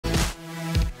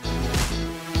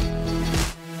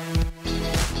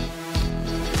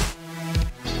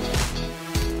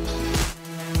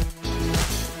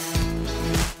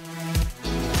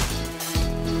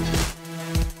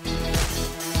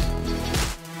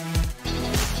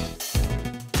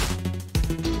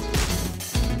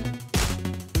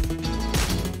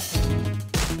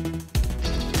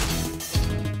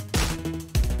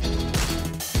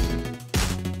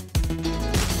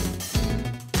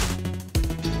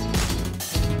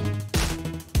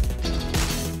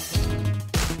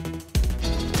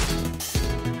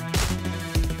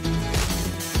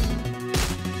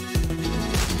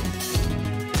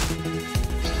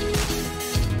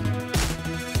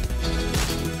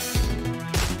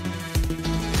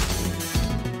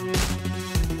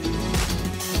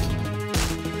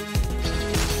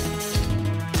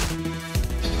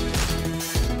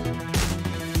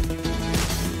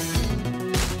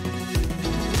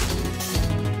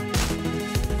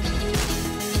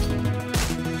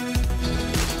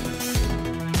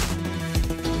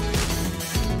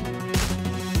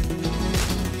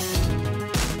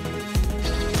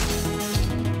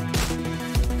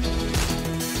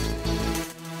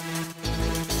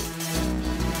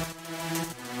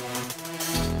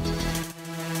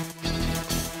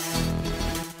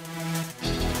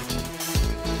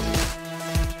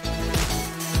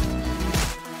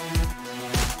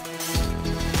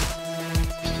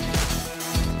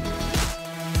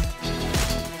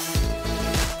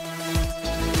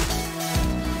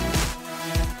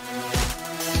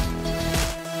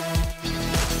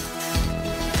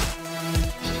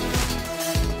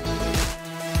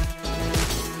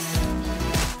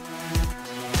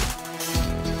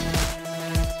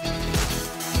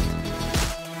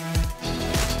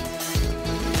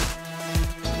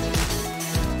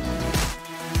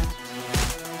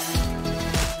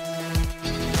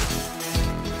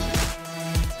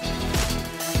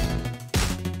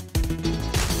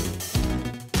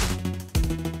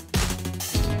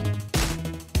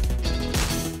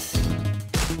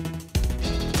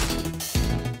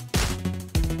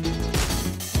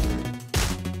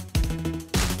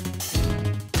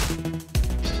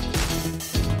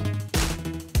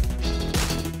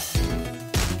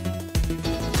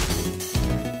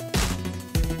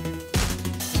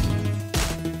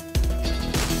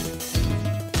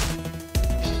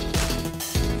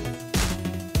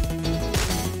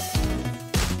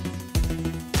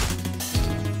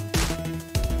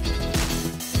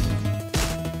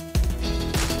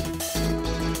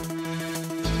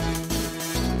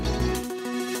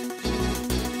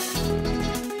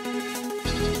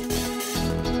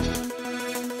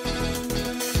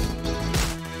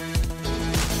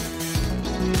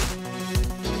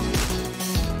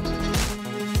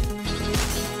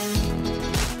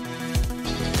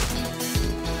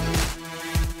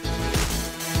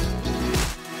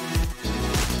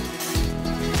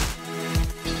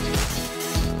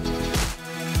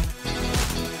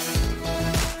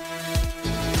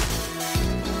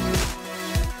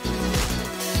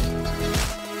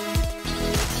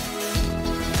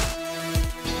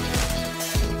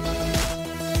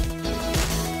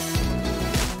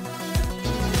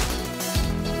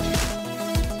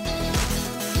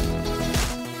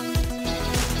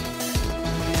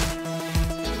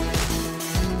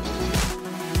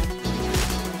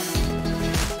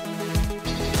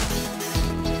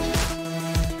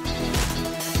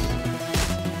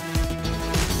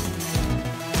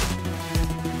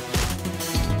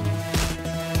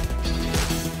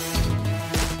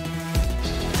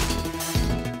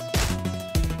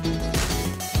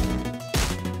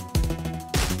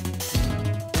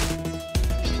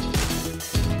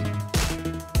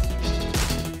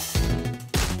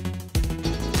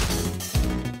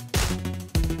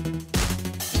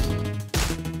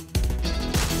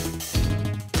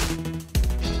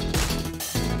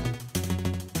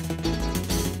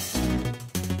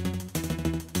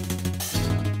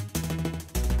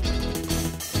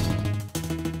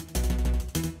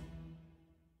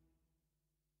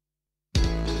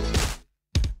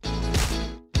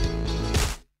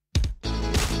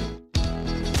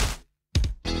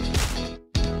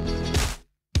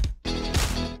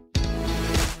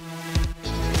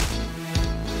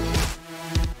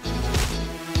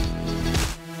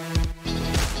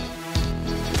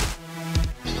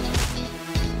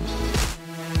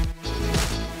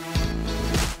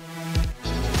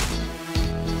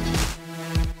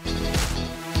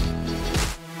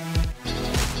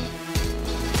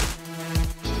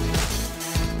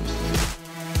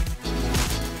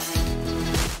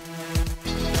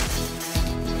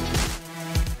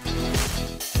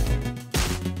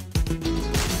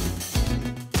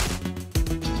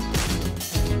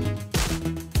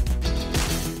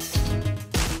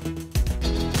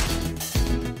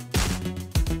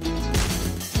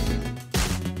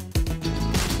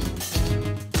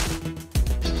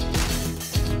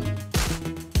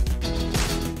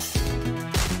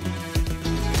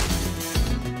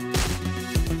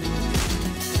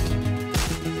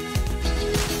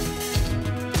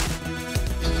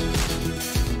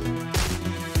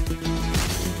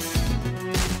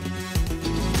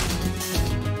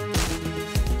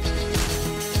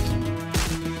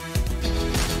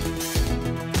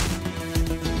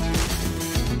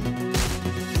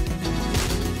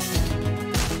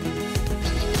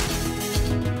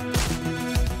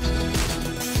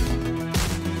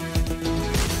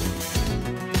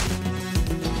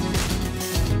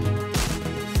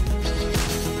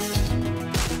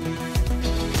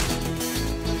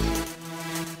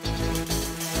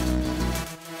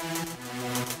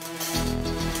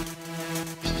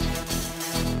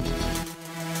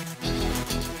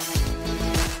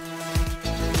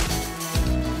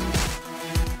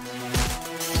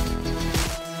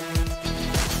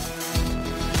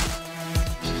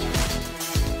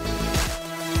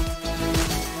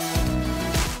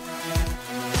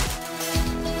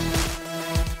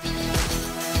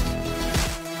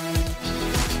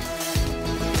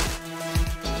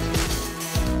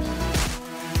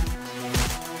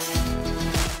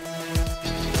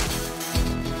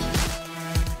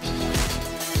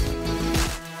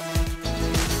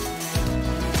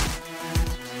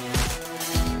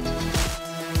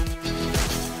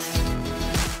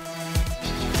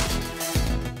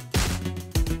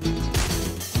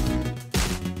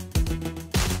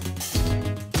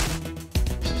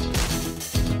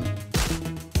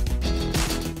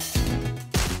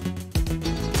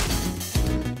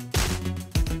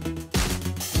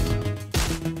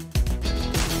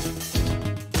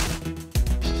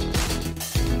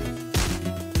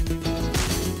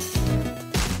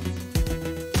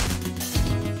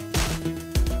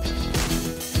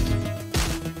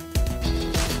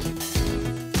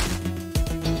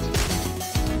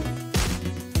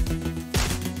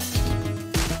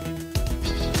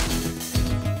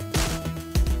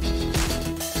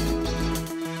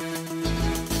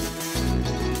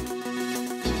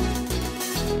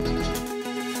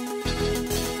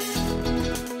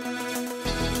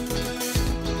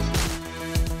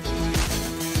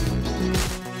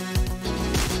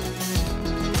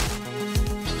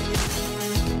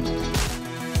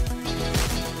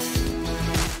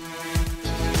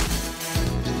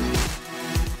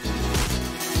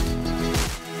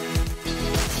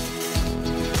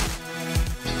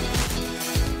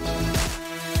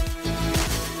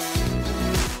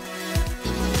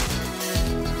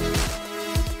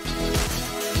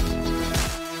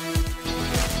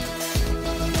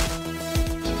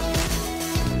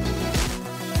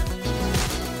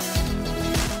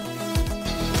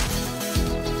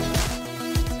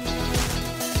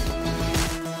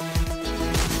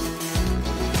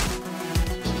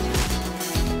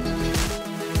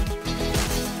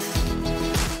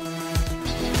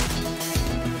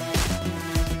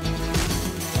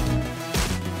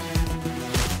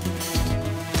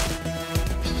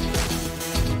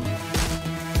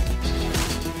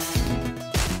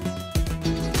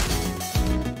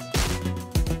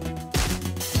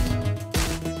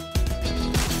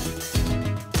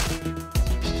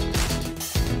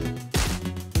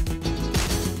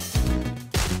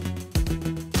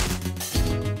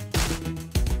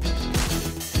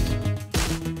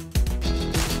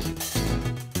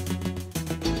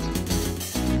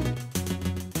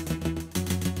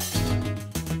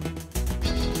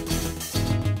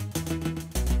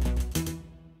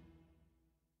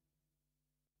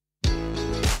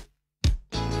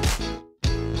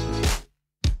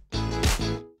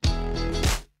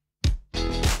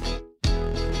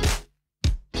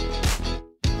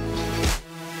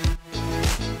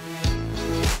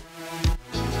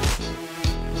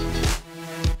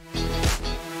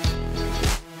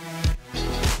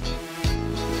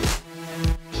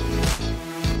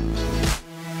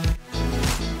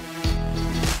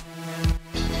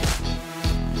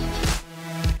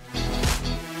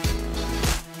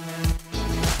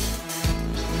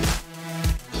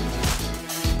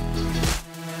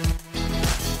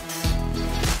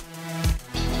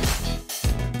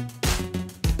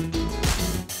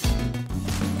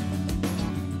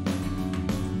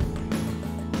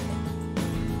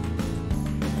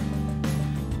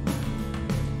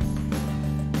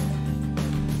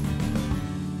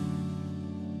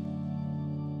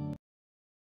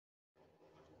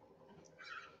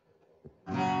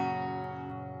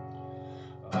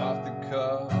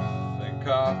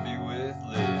Coffee with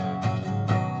Liz,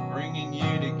 bringing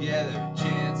you together,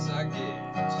 chance I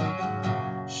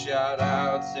get. Shout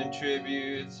outs and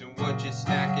tributes and what you're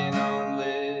snacking on,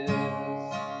 Liz.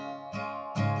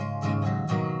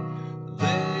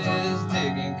 Liz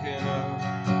digging Canuck,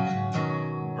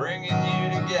 bringing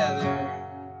you together.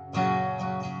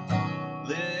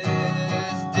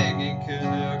 Liz digging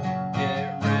Canuck,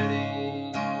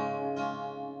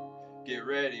 get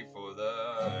ready for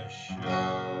the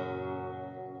show.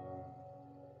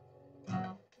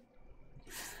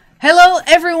 Hello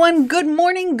everyone, good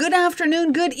morning, good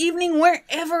afternoon, good evening,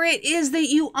 wherever it is that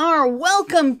you are.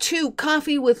 Welcome to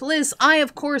Coffee with Liz. I,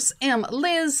 of course, am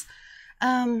Liz.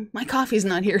 My coffee's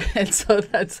not here yet, so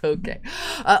that's okay.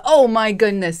 Oh my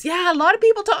goodness. Yeah, a lot of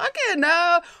people talking.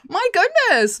 My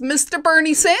goodness, Mr.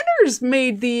 Bernie Sanders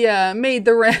made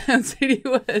the rounds. He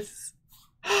was.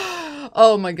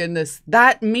 Oh my goodness.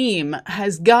 That meme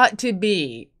has got to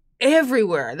be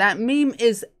everywhere. That meme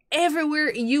is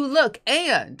everywhere you look.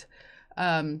 And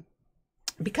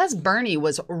because Bernie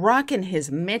was rocking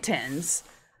his mittens,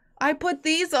 I put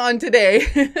these on today.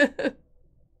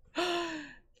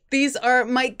 These are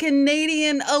my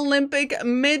Canadian Olympic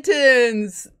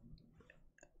mittens.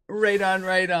 Right on,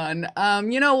 right on.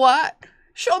 You know what?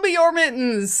 Show me your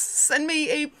mittens. Send me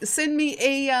a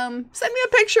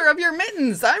picture of your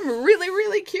mittens. I'm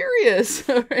really curious.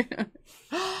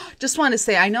 Just want to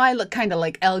say, I know I look kind of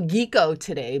like El Geeko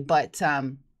today, but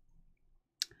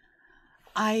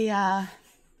I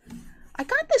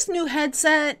got this new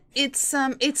headset. It's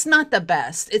not the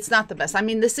best. It's not the best. I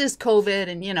mean, this is COVID,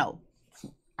 and you know,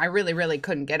 I really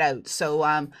couldn't get out, so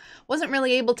wasn't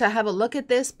really able to have a look at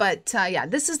this. But yeah,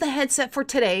 this is the headset for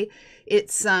today.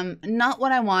 It's not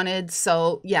what I wanted,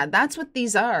 so yeah, that's what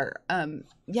these are.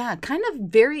 Yeah, kind of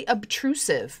very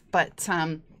obtrusive, but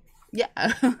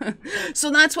yeah.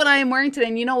 So that's what I am wearing today.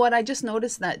 And you know what? I just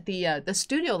noticed that the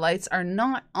studio lights are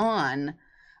not on.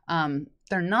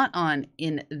 They're not on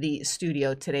in the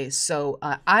studio today. So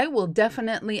I will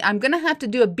definitely, I'm going to have to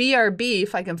do a BRB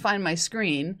if I can find my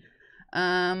screen.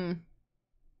 Where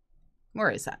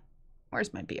is that?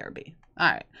 Where's my BRB? All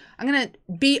right. I'm going to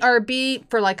BRB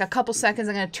for like a couple seconds.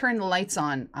 I'm going to turn the lights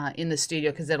on in the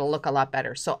studio because it'll look a lot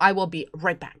better. So I will be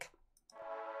right back.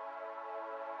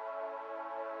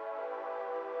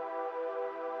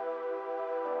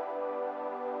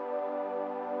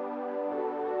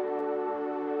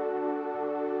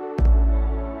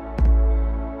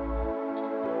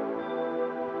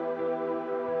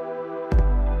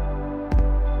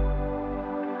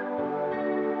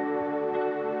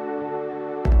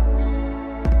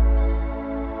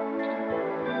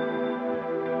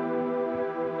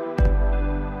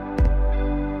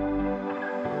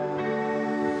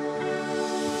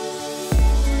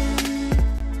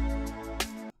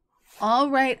 All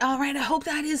right. I hope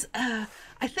that is, I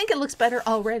think it looks better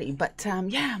already, but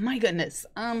yeah, my goodness.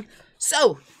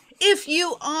 So if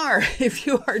you are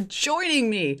joining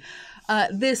me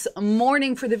this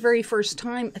morning for the very first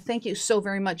time, thank you so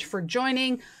very much for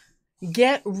joining.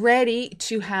 Get ready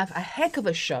to have a heck of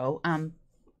a show.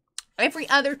 Every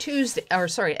other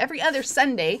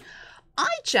Sunday, I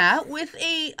chat with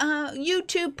a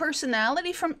YouTube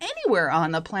personality from anywhere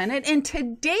on the planet. And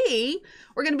today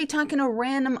we're going to be talking to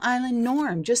Random Island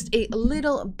Norm. Just a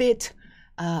little bit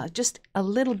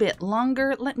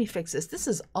longer. Let me fix this. This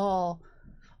is all,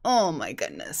 oh my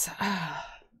goodness.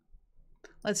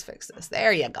 Let's fix this.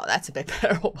 There you go. That's a bit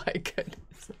better. Oh my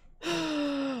goodness.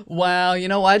 Wow. You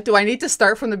know what? Do I need to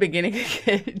start from the beginning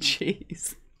again?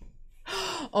 Jeez.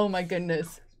 Oh my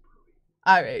goodness.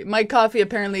 All right, my coffee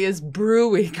apparently is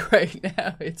brewing right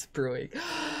now. It's brewing.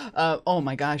 Oh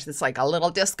my gosh, it's like a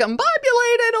little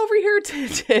discombobulated over here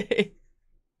today.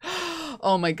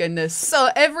 Oh my goodness. So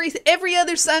every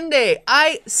other Sunday,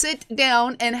 I sit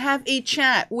down and have a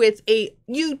chat with a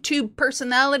YouTube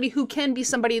personality who can be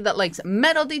somebody that likes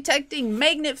metal detecting,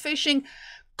 magnet fishing,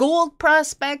 gold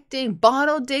prospecting,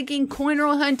 bottle digging, coin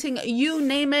roll hunting, you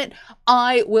name it.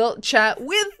 I will chat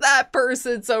with that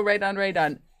person. So right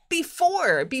on.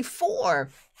 Before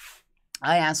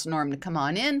I ask Norm to come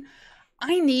on in,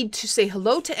 I need to say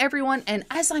hello to everyone. And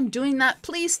as I'm doing that,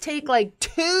 please take like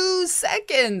 2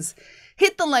 seconds.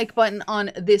 Hit the like button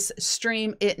on this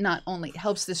stream. It not only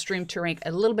helps the stream to rank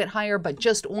a little bit higher, but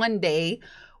just one day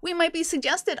we might be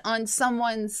suggested on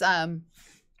someone's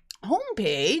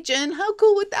homepage. And how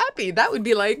cool would that be? That would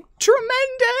be like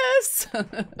tremendous.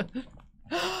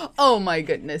 Oh my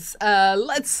goodness.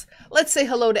 Let's say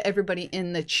hello to everybody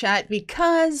in the chat,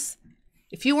 because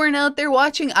if you weren't out there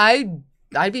watching, I'd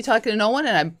be talking to no one,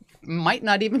 and I'm might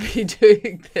not even be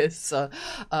doing this. So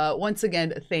once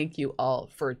again, thank you all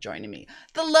for joining me.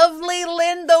 The lovely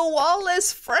Linda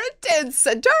Wallace, front and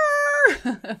center.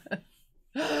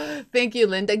 Thank you,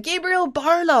 Linda. Gabriel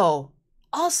Barlow,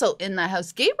 also in the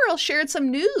house. Gabriel shared some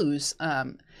news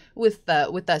with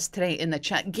us today in the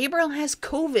chat. Gabriel has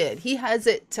COVID. He has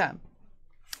it,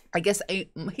 I guess he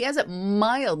has it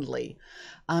mildly.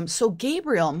 So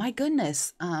Gabriel, my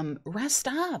goodness, rest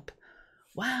up.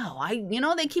 Wow,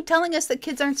 they keep telling us that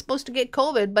kids aren't supposed to get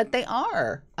COVID, but they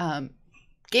are.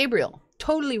 Gabriel,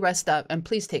 totally rest up and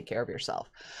please take care of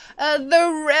yourself.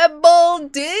 The Rebel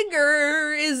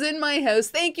Digger is in my house.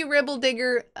 Thank you, Rebel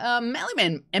Digger.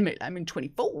 Mallyman, I'm in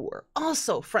 24.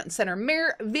 Also, front and center,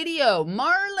 Mayor Video,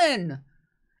 Marlon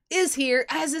is here,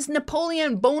 as is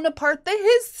Napoleon Bonaparte, the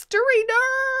history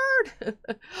nerd.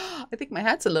 I think my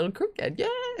hat's a little crooked. Yeah.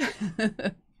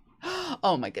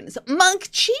 Oh my goodness. Monk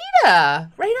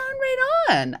Cheetah. Right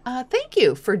on. Thank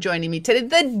you for joining me today.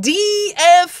 The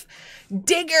DF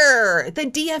Digger. The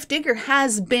DF Digger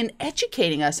has been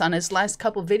educating us on his last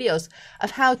couple videos of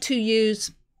how to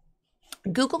use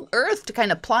Google Earth to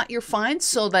kind of plot your finds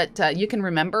so that you can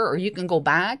remember, or you can go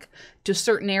back to a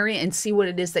certain area and see what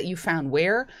it is that you found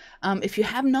where. If you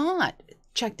have not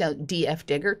checked out DF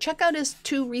Digger, check out his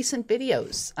 2 recent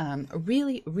videos.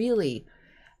 Really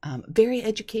very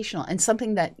educational, and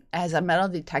something that as a metal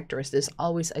detectorist is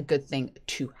always a good thing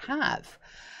to have.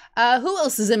 Who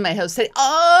else is in my house today?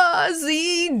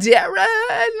 Ozzy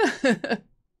Darren.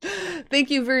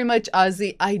 Thank you very much,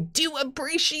 Ozzy. I do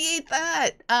appreciate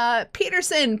that.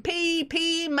 Peterson,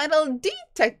 PP Metal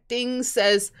Detecting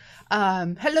says,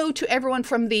 hello to everyone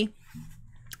from the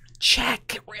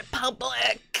Czech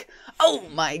Republic. Oh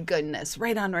my goodness.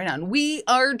 Right on. We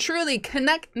are truly,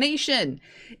 Canuck Nation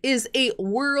is a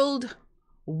worldwide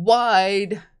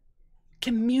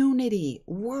community.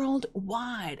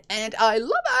 Worldwide. And I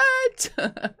love it.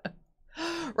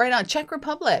 Right on. Czech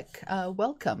Republic.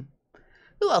 Welcome.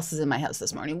 Who else is in my house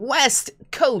this morning? West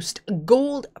Coast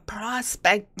Gold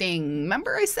Prospecting.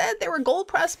 Remember I said there were gold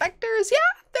prospectors? Yeah,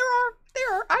 there are.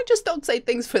 I just don't say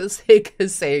things for the sake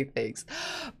of saying things.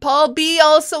 Paul B.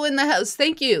 also in the house.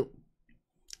 Thank you.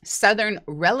 Southern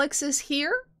Relics is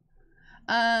here.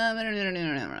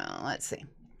 Let's see.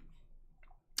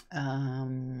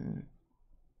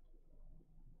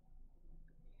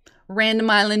 Random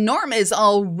Island Norm is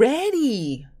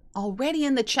already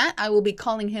in the chat. I will be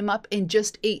calling him up in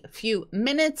just a few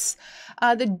minutes.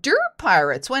 The Dirt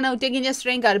Pirates went out digging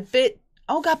yesterday and got bit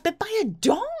by a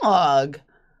dog.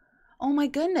 Oh my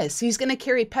goodness. He's going to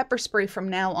carry pepper spray from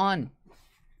now on.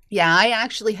 Yeah, I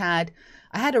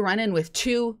had a run-in with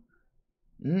 2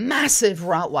 massive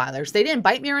Rottweilers. They didn't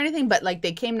bite me or anything, but like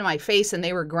they came to my face and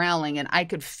they were growling, and I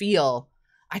could feel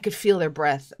their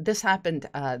breath. This happened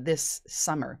this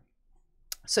summer.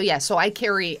 So yeah, so I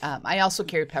also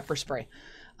carry pepper spray.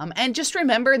 And just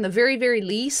remember, in the very, very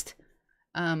least,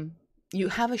 you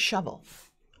have a shovel.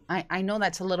 I know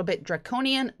that's a little bit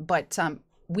draconian, but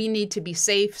we need to be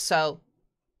safe. So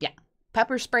yeah,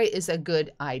 pepper spray is a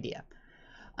good idea.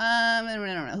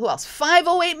 Who else?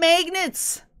 508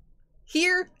 Magnets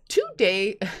here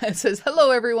today. It says,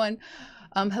 hello, everyone.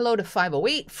 Hello to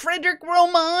 508. Frederick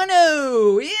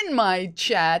Romano in my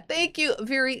chat. Thank you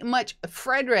very much,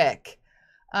 Frederick.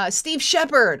 Steve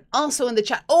Shepard also in the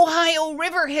chat. Ohio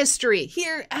River history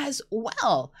here as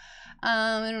well.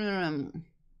 My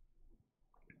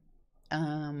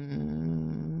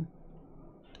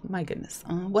goodness.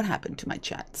 What happened to my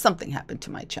chat? Something happened to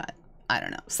my chat. I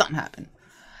don't know. Something happened.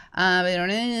 All right.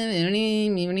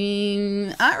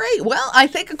 Well, I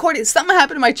think something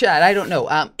happened to my chat. I don't know.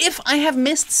 If I have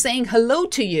missed saying hello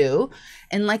to you,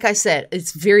 and like I said,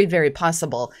 it's very, very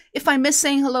possible. If I miss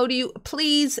saying hello to you,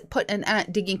 please put an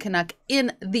 @DiggingCanuck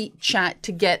in the chat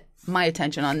to get my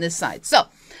attention on this side. So,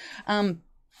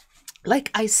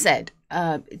 like I said,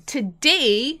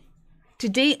 today,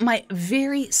 my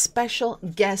very special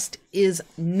guest is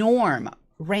Norm,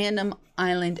 Random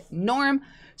Island Norm.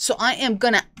 So I am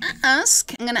gonna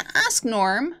ask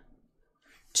Norm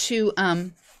to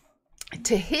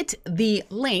hit the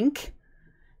link,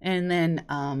 and then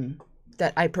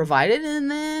that I provided,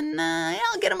 and then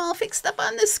I'll get them all fixed up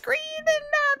on the screen, and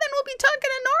then we'll be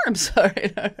talking to Norm.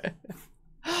 Sorry.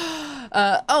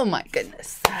 Oh my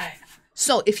goodness.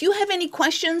 So if you have any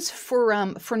questions for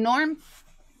Norm,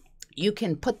 you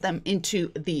can put them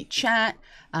into the chat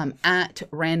at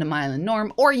Random Island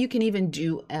Norm, or you can even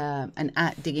do an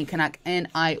 @DiggingCanuck, and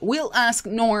I will ask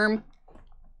Norm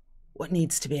what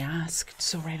needs to be asked.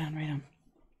 So right on.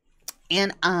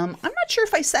 And I'm not sure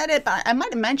if I said it, but I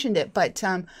might have mentioned it, but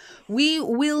we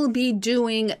will be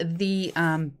doing the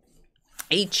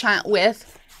a chat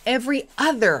with every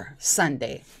other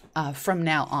Sunday from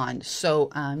now on. So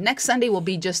next Sunday will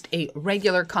be just a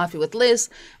regular coffee with Liz,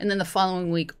 and then the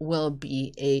following week will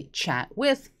be a chat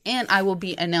with, and I will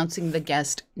be announcing the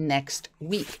guest next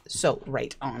week. So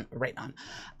right on, right on.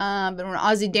 But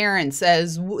Aussie Darren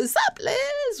says, "What's up,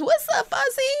 Liz? What's up,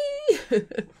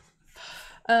 Aussie?"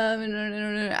 All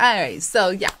right.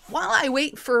 So yeah, while I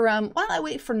wait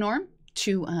for Norm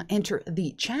to enter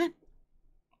the chat,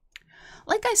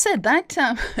 like I said, that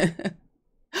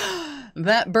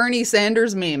that Bernie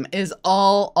Sanders meme is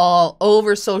all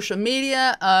over social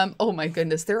media. Oh my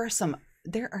goodness, there are some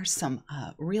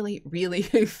really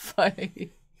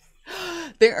funny.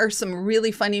 There are some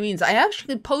really funny memes. I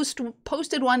actually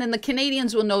posted one, and the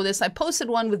Canadians will know this. I posted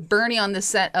one with Bernie on the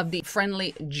set of The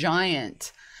Friendly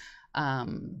Giant.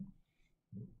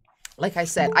 Like I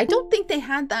said, I don't think they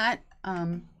had that.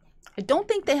 I don't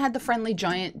think they had The Friendly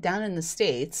Giant down in the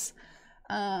States.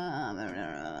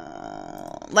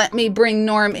 Let me bring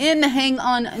Norm in. Hang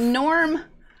on, Norm.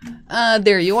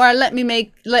 There you are. Let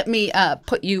me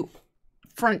put you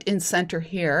front and center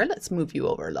here. Let's move you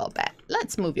over a little bit.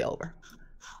 Let's move you over.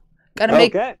 Gotta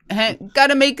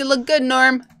make it look good,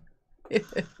 Norm.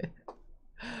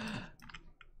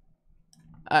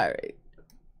 All right.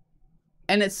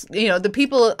 And it's, you know, the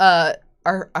people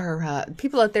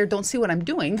people out there don't see what I'm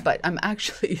doing, but I'm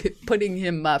actually putting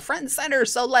him front and center.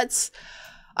 So let's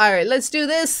do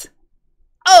this.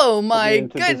 Oh my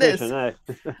goodness.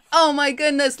 Oh my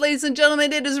goodness, ladies and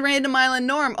gentlemen, it is Random Island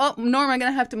Norm. Oh, Norm, I'm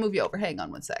gonna have to move you over. Hang on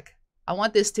one sec. I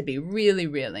want this to be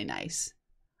really nice.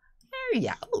 There,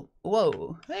 yeah. Oh,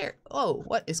 whoa, there. Oh,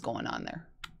 what is going on there?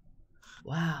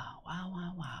 Wow.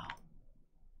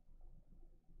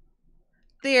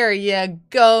 There you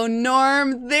go,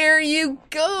 Norm. There you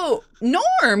go.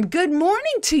 Norm, good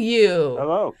morning to you.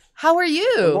 Hello. How are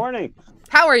you? Good morning.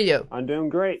 How are you? I'm doing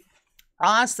great.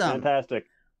 Awesome. Fantastic.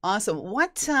 Awesome.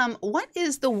 What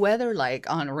is the weather like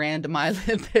on Random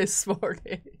Island this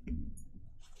morning?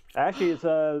 Actually,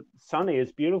 it's sunny.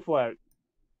 It's beautiful out.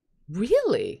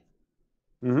 Really?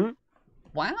 Mm-hmm.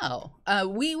 Wow.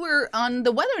 We were on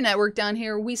the Weather Network down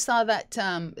here. We saw that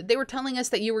they were telling us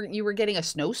that you were getting a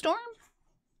snowstorm.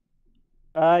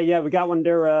 Yeah, we got one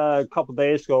there a couple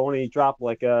days ago. Only dropped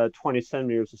like 20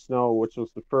 centimeters of snow, which was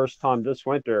the first time this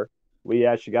winter we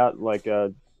actually got like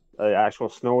an actual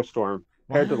snowstorm.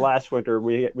 Compared to last winter,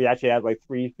 we actually had like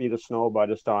 3 feet of snow by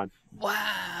this time.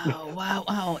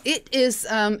 Wow. It is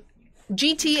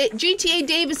GTA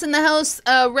Davis in the house,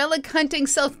 Relic Hunting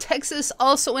South Texas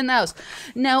also in the house.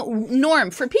 Now,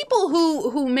 Norm, for people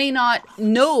who may not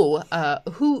know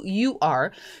who you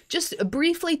are, just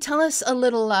briefly tell us a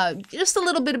little, just a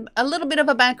little bit of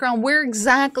a background, where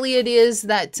exactly it is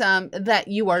that that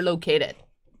you are located.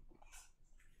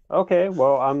 Okay,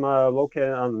 well, I'm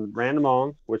located on Random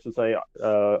Island, which is an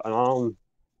island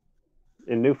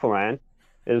in Newfoundland.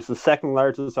 It is the second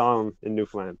largest island in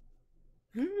Newfoundland.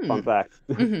 Fun fact.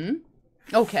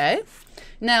 Okay.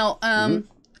 Now,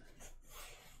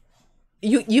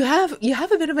 you have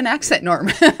a bit of an accent,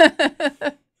 Norm.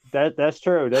 That's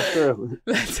true. That's true.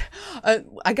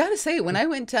 I gotta say, when I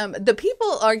went, the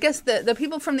people, or I guess the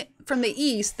people from the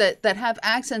east that have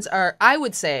accents are, I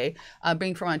would say,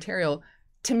 being from Ontario,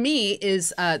 to me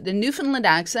is the Newfoundland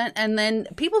accent, and then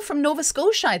people from Nova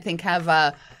Scotia, I think, have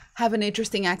an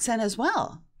interesting accent as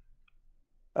well.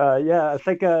 Yeah, I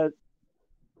think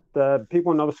the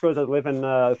people in Nova Scotia that live in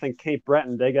I think Cape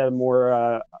Breton, they got more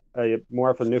of a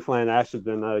Newfoundland accent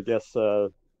than I guess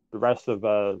the rest of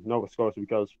Nova Scotia,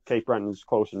 because Cape Breton is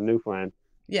close to Newfoundland.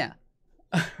 Yeah.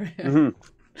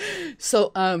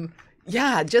 So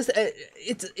yeah, just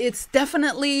it's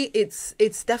definitely a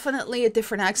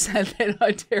different accent than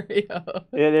Ontario.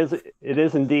 It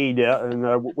is indeed, yeah. And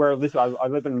where at least I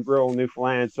live in rural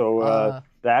Newfoundland, so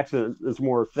the accent is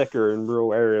more thicker in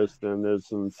rural areas than it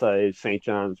is in, say, St.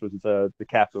 John's, which is the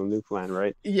capital of Newfoundland,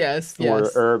 right? Yes, more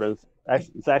urban.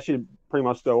 It's actually pretty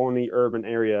much the only urban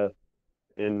area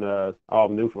in all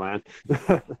of Newfoundland.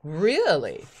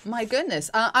 Really? My goodness.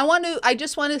 I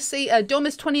just want to say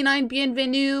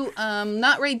𝑑𝑚𝑖𝑠29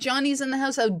 Not Ray Johnny's in the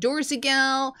house, Outdoorsy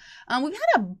Gal. We've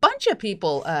had a bunch of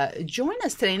people join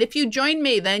us today, and if you join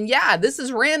me, then yeah, this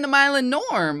is Random Island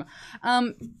Norm.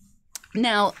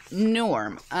 Now,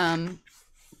 Norm, I'm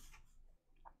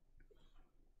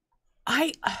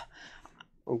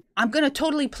going to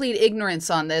totally plead ignorance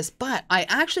on this, but I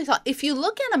actually thought, if you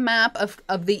look at a map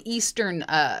of the east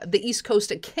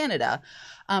coast of Canada,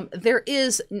 there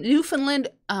is Newfoundland,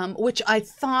 which I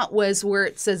thought was where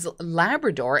it says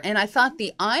Labrador, and I thought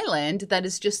the island that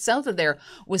is just south of there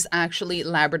was actually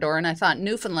Labrador, and I thought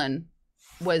Newfoundland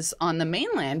was on the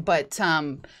mainland, but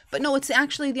no, it's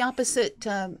actually the opposite.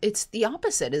 It's the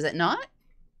opposite, is it not?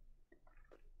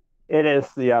 It is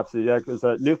the opposite, yeah, because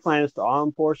Newfoundland is the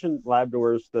island portion,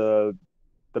 Labrador is the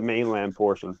mainland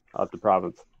portion of the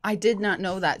province. I did not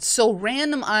know that. So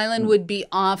Random Island would be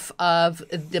off of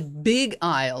the big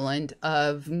island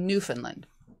of Newfoundland.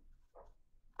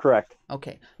 Correct.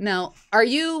 Okay. Now, are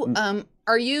you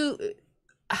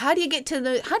how do you get to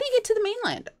the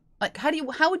mainland? Like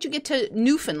how would you get to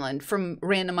Newfoundland from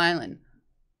Random Island?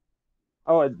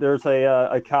 Oh, there's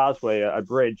a causeway, a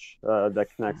bridge that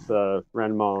connects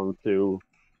Random Island to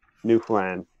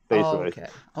Newfoundland, basically. Oh, okay.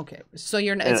 Okay. So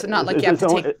it's not like you have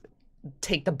to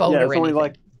take the boat yeah, or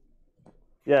anything.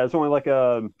 It's only like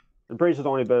the bridge is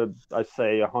only about, I'd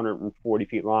say, 140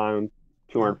 feet long,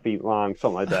 200 feet long,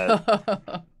 something like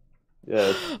that.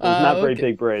 Yeah, it's not a very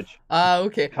big bridge.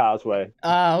 Okay. Causeway.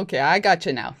 Okay, I got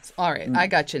you now. All right, I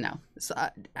got you now. So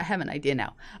I have an idea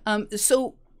now.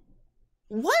 So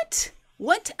what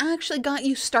actually got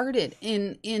you started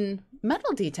in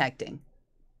metal detecting?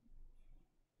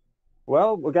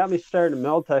 Well, what got me started in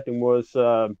metal detecting was,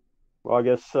 I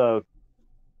guess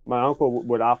my uncle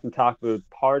would often talk about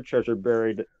powder treasure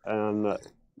buried in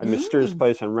a mysterious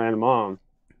place in Random Island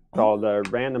called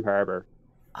Random Harbor.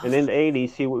 And in the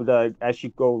 80s, he would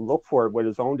actually go look for it with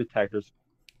his own detectors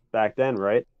back then,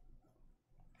 right?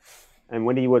 And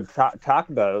when he would talk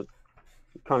about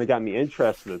it kind of got me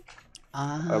interested.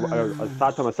 I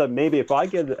thought to myself, maybe if I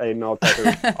get a metal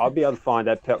detector, I'll be able to find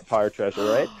that powder treasure,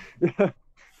 right?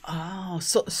 Oh,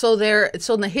 so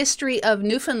in the history of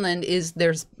Newfoundland is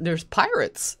there's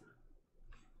pirates.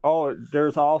 Oh,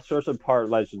 there's all sorts of pirate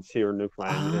legends here in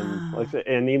Newfoundland,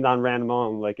 and even on Random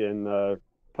Island, like in a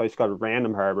place called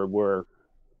Random Harbor, where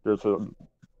there's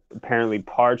apparently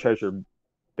pirate treasure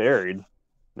buried.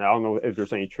 Now I don't know if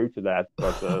there's any truth to that,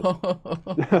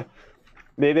 but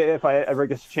maybe if I ever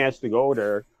get a chance to go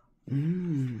there,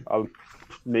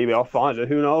 maybe I'll find it.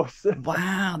 Who knows?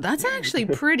 Wow, that's actually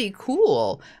pretty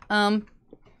cool.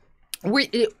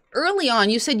 Early on,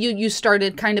 you said you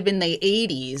started kind of in the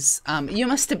 80s. You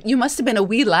must have been a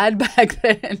wee lad back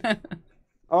then.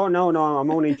 Oh no,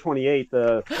 I'm only 28.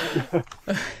 No,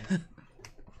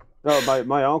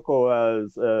 my uncle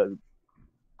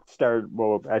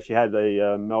actually had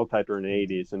a metal detector in the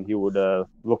 80s, and he would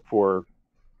look for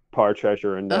pirate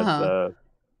treasure in that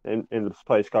in this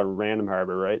place called Random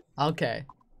Harbor, right? Okay,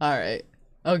 all right.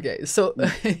 Okay, so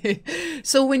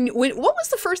so when what was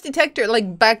the first detector,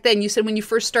 like back then? You said when you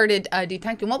first started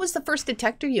detecting, what was the first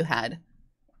detector you had?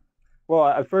 Well,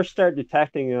 I first started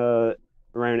detecting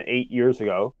around 8 years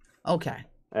ago. Okay.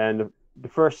 And the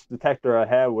first detector I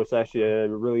had was actually a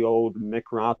really old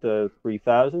Micronauta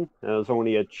 3000, and it was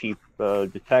only a cheap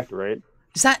detector, right?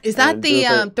 Is that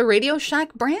the Radio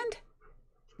Shack brand?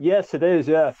 Yes, it is.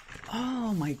 Yeah.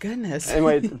 Oh my goodness.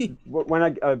 Anyway, when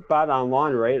I bought it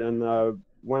online, right, and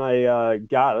when I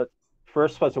got it,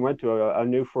 first place I went to, I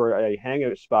knew for a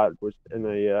hangout spot was in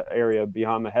the area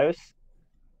behind my house,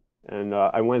 and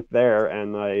I went there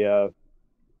and I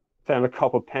found a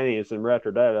couple pennies, and right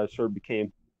after that, I sort of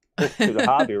became hooked to the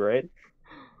hobby, right?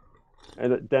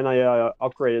 And then I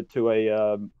upgraded to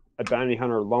a bounty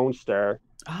hunter Lone Star.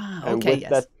 And okay,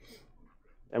 yes.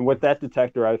 With that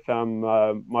detector, I found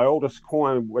my oldest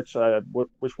coin, which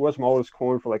was my oldest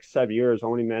coin for like 7 years. I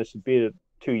only managed to beat it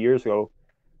 2 years ago.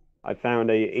 I found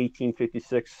a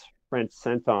 1856 French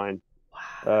centime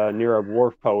near a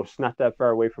wharf post, not that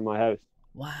far away from my house.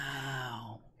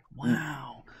 Wow.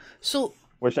 So,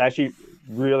 which actually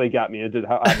really got me into the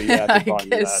hobby. I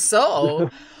guess so.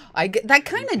 That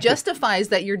kind of justifies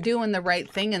that you're doing the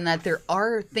right thing and that there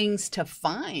are things to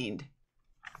find.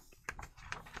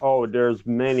 Oh, there's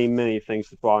many things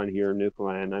to find here in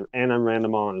Newfoundland and on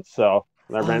Random Island itself.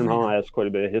 Random Island has quite a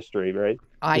bit of history, right?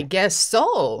 I guess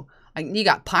so. You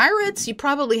got pirates. You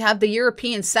probably have the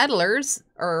European settlers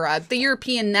or the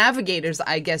European navigators,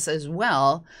 I guess, as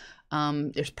well.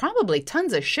 There's probably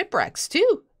tons of shipwrecks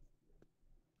too.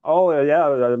 Oh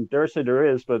yeah, there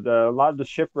is, but a lot of the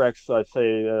shipwrecks I'd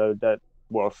say that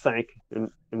sank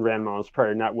in Random Island is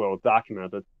probably not well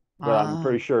documented, but I'm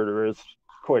pretty sure there is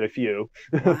quite a few.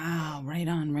 Wow, right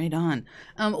on.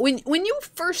 When you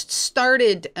first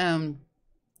started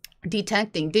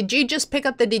detecting, did you just pick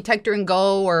up the detector and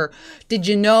go, or did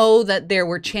you know that there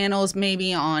were channels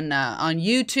maybe on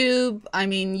YouTube? I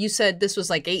mean, you said this was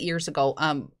like 8 years ago.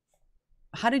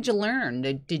 How did you learn?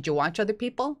 Did you watch other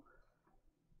people?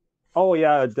 Oh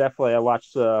yeah, definitely. I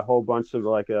watched a whole bunch of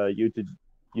like YouTube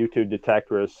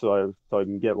detectorists, so I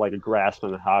can get like a grasp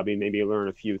on the hobby, maybe learn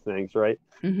a few things, right?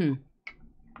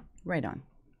 Right on.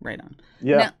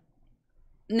 Yeah.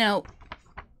 Now,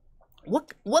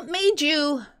 What made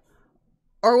you,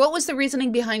 or what was the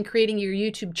reasoning behind creating your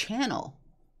YouTube channel?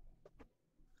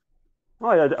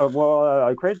 Oh yeah, well,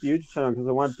 I created the YouTube channel because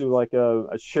I wanted to like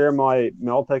share my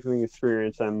metal detecting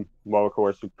experience, and well, of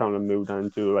course, we kind of moved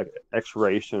on to like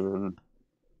exploration and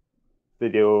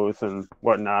videos and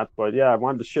whatnot. But yeah, I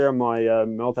wanted to share my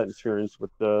metal detecting experience with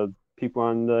the people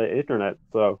on the internet.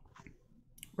 So,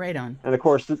 Right on. and of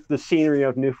course, the scenery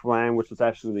of Newfoundland, which is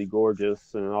absolutely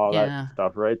gorgeous, and all that Yeah.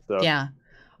 stuff, right? So Yeah.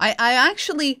 I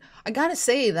actually, I gotta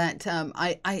say that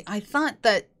I thought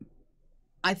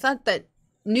that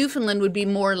Newfoundland would be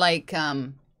more like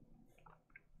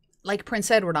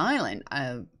Prince Edward Island,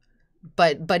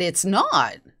 but it's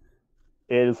not.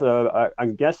 it is.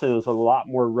 I'm guessing it's a lot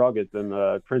more rugged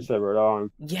than Prince Edward Island.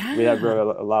 We have Yeah,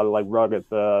 a lot of like rugged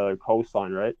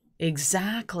coastline, right?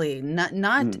 exactly. Not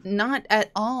Mm. not at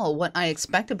all what I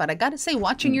expected. But I gotta say,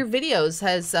 watching Mm. your videos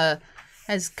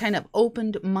has kind of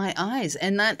opened my eyes,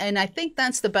 and I think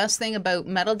that's the best thing about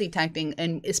metal detecting,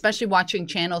 and especially watching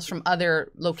channels from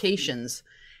other locations,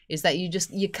 is that you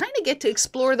kind of get to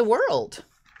explore the world.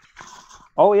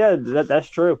 Oh yeah, that's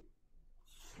true.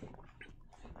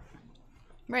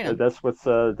 Right on. That's what's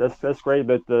that's great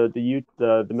about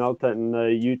the Melton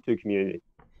YouTube community.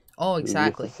 Oh, You get to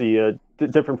exactly. see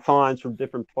different finds from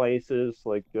different places.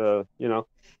 Like you know,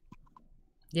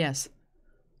 Yes.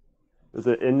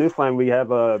 in Newfoundland we have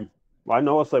well, I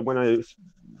noticed like when I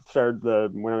started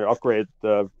when I upgraded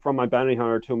from my bounty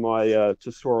hunter to my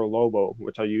Tesoro Lobo,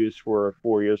 which I used for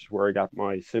 4 years, where I got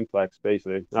my simplex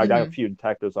basically. I got a Mm-hmm. few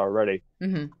detectors already.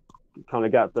 Mm-hmm. Kind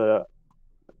of got the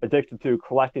addicted to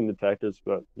collecting detectors,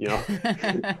 but you know.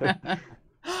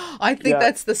 I think Yeah.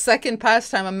 that's the second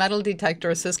pastime a metal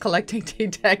detector is collecting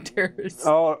detectors.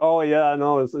 Oh yeah, I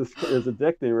know it's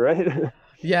addicting, right?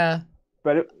 Yeah.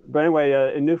 But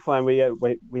anyway, in Newfoundland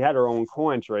we had our own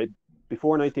coins, right?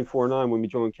 Before 1949, when we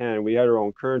joined Canada, we had our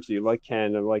own currency, like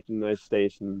Canada, like the United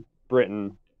States and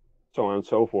Britain, so on and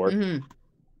so forth. Mm-hmm.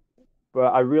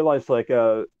 But I realized like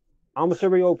almost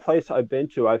every old place I've been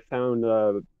to, I found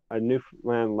a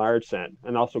Newfoundland large cent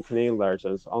and also Canadian large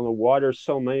cents. On the water,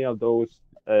 so many of those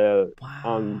on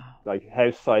Wow. like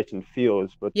house sites and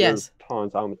fields, but there's Yes.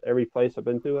 tons. Almost every place I've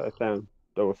been to, I found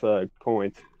those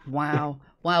coins. Wow.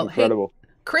 Wow. Hey, Incredible.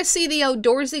 Chrissy the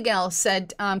outdoorsy gal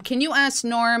said, can you ask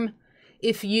Norm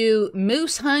if you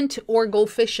moose hunt or go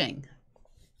fishing?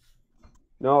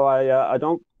 No, I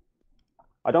don't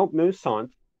moose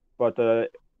hunt, but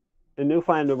in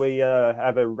Newfoundland we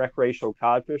have a recreational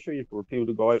cod fishery for people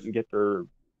to go out and get their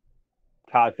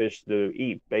codfish to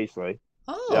eat, basically.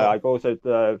 Yeah, I Oh. go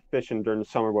out fishing during the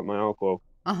summer with my uncle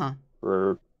Uh-huh.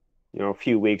 for a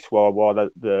few weeks while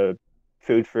the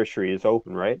food fishery is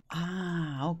open, right?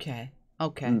 Ah, okay.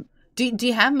 Okay. Mm. Do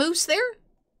you have moose there?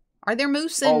 Are there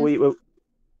moose Oh, in?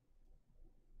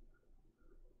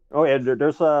 oh yeah, there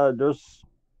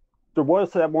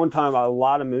was at one time a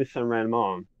lot of moose in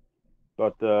Ranmon,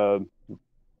 but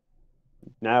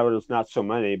now there's not so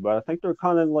many. But I think they're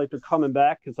kind of like they're coming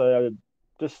back because I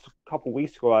just a couple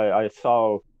weeks ago I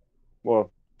saw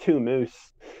well two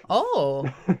moose. Oh,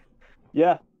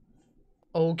 Yeah,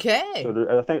 so okay.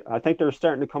 I think they're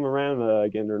starting to come around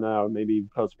again there now. Maybe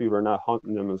because people are not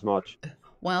hunting them as much.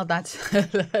 Well, that's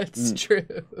that's Mm.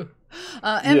 true.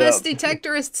 Yeah. MS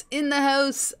Detectorists in the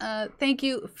house. Thank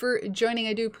you for joining.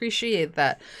 I do appreciate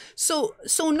that. So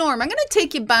Norm, I'm going to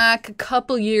take you back a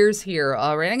couple years here.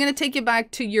 All right, I'm going to take you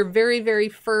back to your very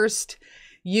first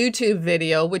YouTube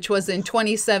video, which was in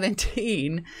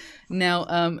 2017.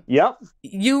 Now, Yep.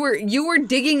 you were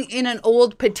digging in an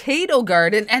old potato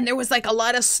garden, and there was like a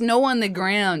lot of snow on the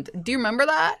ground. Do you remember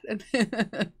that?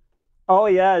 Oh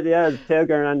yeah, the tail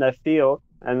gun on that field,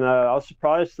 and I was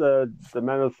surprised the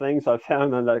amount of things I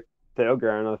found on that tail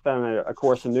gun. I found, of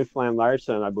course, a Newfoundland large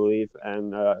cent, I believe,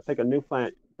 and I think a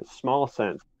Newfoundland small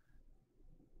cent.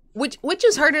 Which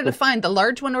is harder to find, the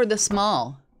large one or the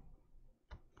small?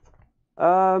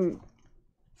 Um,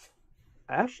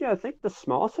 Actually, I think the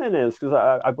small cent is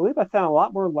because I believe I found a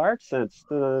lot more large cents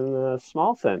than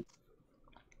small cent,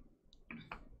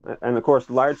 and of course,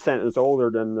 the large cent is older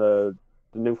than the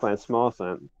Newfoundland small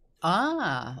cent.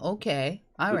 Ah, okay.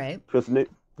 All right. Because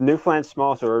Newfoundland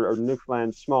small or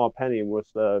Newfoundland small penny was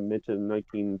minted in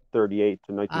 1938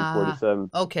 to Ah, 1947,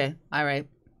 okay. All right.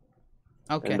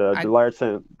 Okay. and the large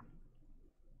cent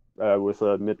was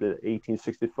minted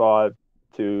 1865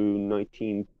 to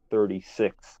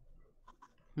 1936.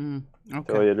 Okay.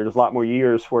 So yeah, there's a lot more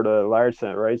years for the large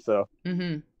cent, right? So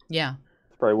Mm-hmm. Yeah.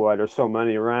 that's probably why there's so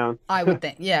many around. I would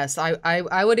think. Yes,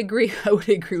 I would agree. I would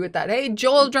agree with that. Hey,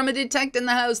 Joel, Drama Detect in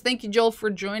the house. Thank you, Joel, for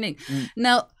joining. Mm.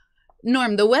 Now,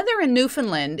 Norm, the weather in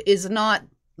Newfoundland is not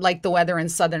like the weather in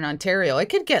Southern Ontario. It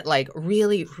could get like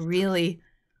really, really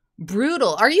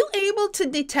brutal. Are you able to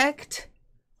detect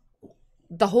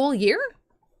the whole year?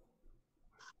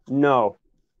 No,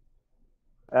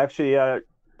 actually,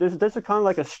 this is kind of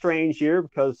like a strange year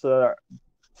because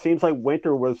seems like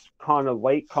winter was kind of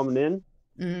late coming in.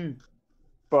 Mm.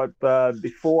 But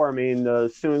before, I mean,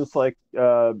 as soon as like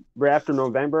right after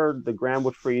November, the ground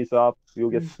would freeze up. You'll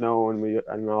get snow, and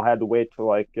I had to wait till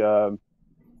like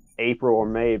April or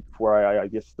May before I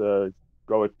guess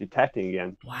go detecting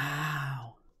again.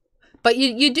 Wow. But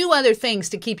you do other things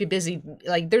to keep you busy.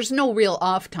 Like there's no real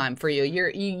off time for you.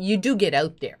 You do get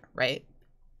out there, right?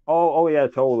 Oh yeah,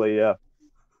 totally, yeah.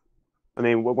 I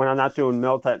mean, when I'm not doing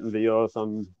metal detecting videos,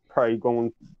 I'm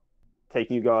probably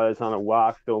taking you guys on a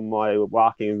walk, film my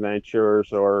walking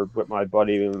adventures, or with my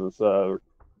buddy in this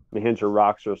Mahindra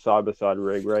Roxor side-by-side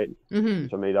rig, right? Mm-hmm.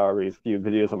 So I made already a few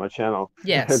videos on my channel.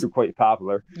 Yes. They're quite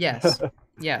popular. Yes.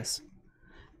 Yes.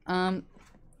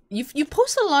 You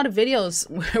posted a lot of videos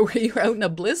where you're out in a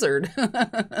blizzard.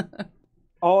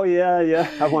 Oh yeah.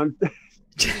 I went.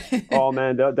 Oh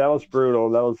man, that was brutal.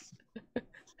 That was.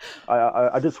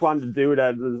 I just wanted to do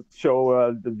that to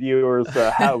show the viewers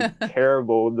how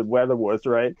terrible the weather was,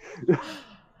 right?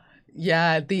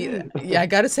 Yeah, I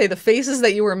gotta say the faces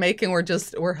that you were making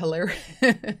were hilarious.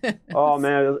 Oh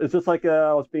man, it's just like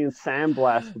I was being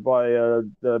sandblasted by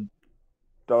the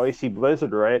icy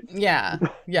blizzard, right? Yeah.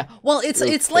 Well, it's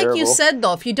terrible. like you said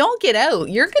though, if you don't get out,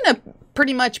 you're gonna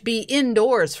pretty much be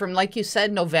indoors from, like you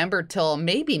said, November till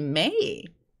maybe May.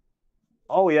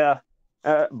 Oh yeah.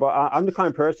 But I'm the kind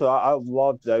of person, I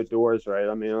love the outdoors, right?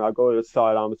 I mean, I go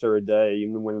outside almost every day,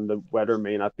 even when the weather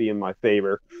may not be in my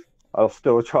favor. I'll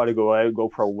still try to go out, go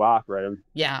for a walk, right?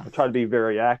 Yeah. I try to be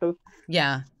very active.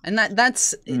 Yeah, and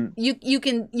that's you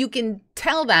can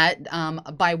tell that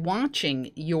by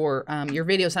watching your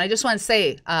videos. And I just want to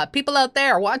say, people out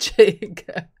there watching,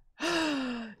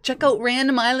 check out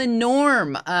Random Island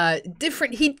Norm.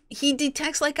 Different. He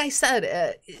detects, like I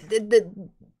said,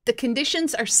 the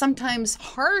conditions are sometimes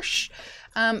harsh,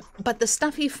 but the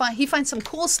stuff he finds some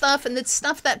cool stuff, and it's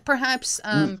stuff that perhaps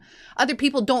other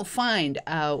people don't find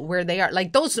where they are.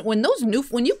 Like when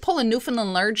you pull a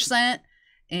Newfoundland large scent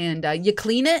and you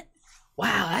clean it,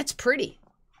 wow, that's pretty.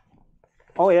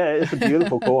 Oh yeah, it's a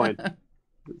beautiful coin.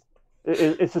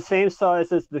 It's the same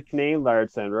size as the Canadian large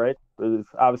scent, right? But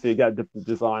obviously, you got a different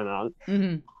design on it.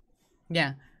 Mm-hmm.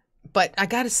 Yeah. But I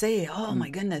gotta say, oh my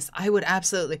goodness, I would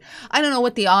absolutely. I don't know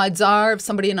what the odds are of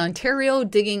somebody in Ontario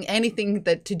digging anything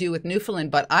that to do with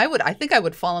Newfoundland, but I think I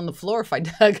would fall on the floor if I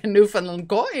dug a Newfoundland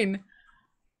coin.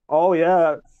 Oh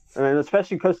yeah, and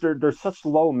especially because they're such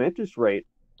low mintage rate.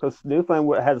 Because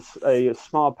Newfoundland has a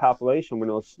small population when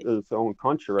it's its own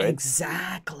country, right?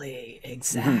 Exactly.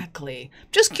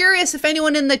 Just curious if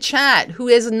anyone in the chat who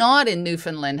is not in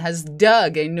Newfoundland has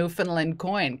dug a Newfoundland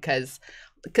coin, because.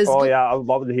 Oh yeah, I'd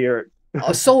love to hear it.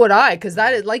 Oh, so would I, because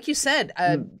that is, like you said,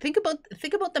 think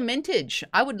about the mintage.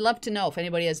 I would love to know if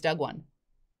anybody has dug one.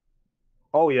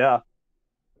 Oh yeah.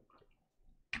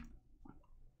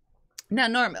 Now,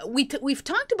 Norm, we've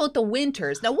talked about the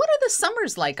winters. Now, what are the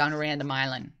summers like on Random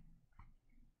Island?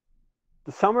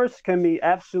 The summers can be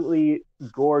absolutely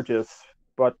gorgeous,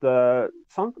 but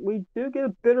we do get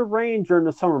a bit of rain during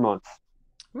the summer months.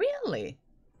 Really?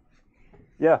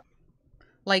 Yeah.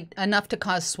 Like enough to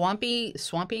cause swampy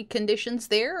conditions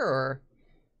there, or?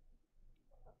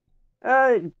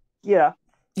 Yeah.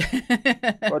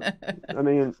 But I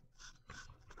mean,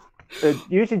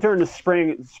 usually during the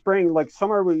spring, like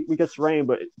summer we get rain,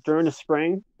 but during the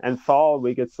spring and fall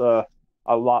we get a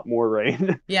lot more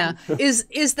rain. Yeah.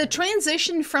 Is the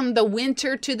transition from the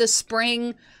winter to the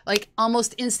spring like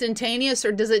almost instantaneous,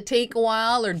 or does it take a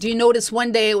while? Or do you notice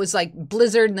one day it was like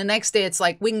blizzard and the next day it's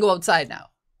like we can go outside now?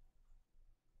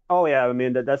 Oh yeah, I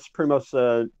mean that's pretty much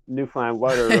Newfoundland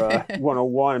weather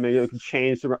 101. I mean it can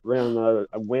change around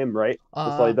a whim, right?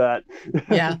 Just like that.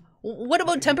 Yeah. What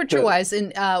about temperature wise?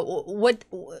 And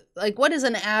what is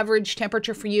an average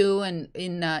temperature for you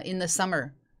in the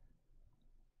summer?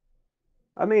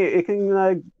 I mean it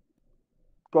can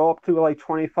go up to like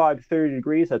 25 to 30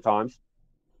 degrees at times.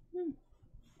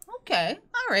 Okay,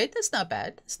 all right, that's not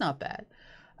bad. It's not bad.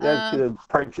 Yeah,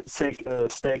 to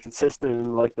stay consistent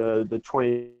in like the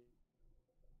 20.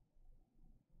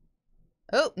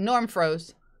 Oh, Norm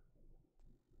froze.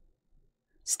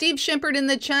 Steve Shepard in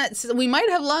the chat says we might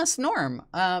have lost Norm.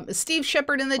 Steve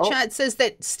Shepard in the chat says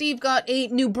that Steve got a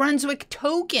New Brunswick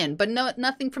token, but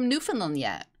nothing from Newfoundland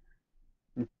yet.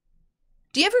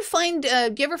 Do you ever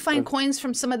find coins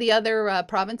from some of the other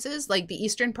provinces, like the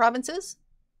eastern provinces?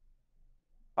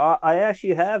 I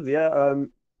actually have, yeah.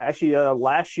 actually,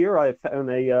 last year I found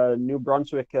a New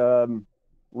Brunswick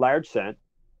large cent in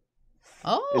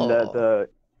Oh,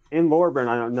 in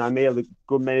Loreburn. I made a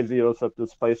good many videos of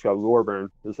this place called Loreburn.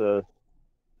 It's the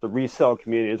resale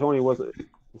community. It only was a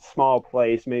small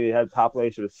place. Maybe it had a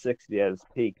population of 60 at its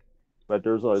peak, but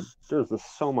there's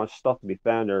just so much stuff to be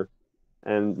found there.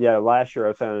 And yeah, last year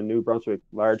I found a New Brunswick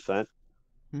large cent,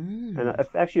 and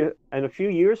mm. actually, and a few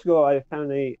years ago I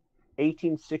found a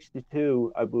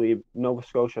 1862, I believe, Nova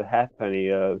Scotia halfpenny,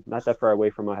 not that far away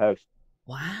from my house.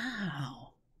 Wow.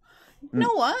 You Mm.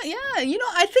 know what? Yeah,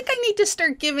 I think I need to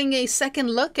start giving a second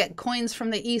look at coins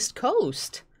from the East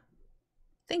Coast.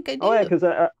 I think I Oh yeah, do.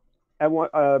 because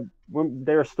when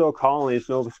they were still colonies,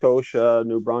 Nova Scotia,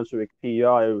 New Brunswick,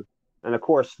 PEI, and of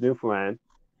course Newfoundland,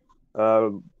 uh,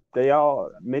 they all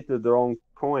minted their own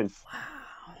coins. Wow.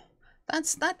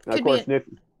 That And of could be course, it.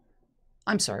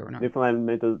 I'm sorry, Renard. Newfoundland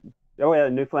minted. Oh yeah,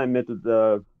 Newfoundland minted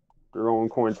their own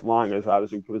coins long as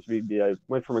obviously because we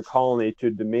went from a colony to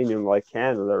Dominion like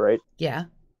Canada, right? Yeah.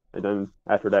 And then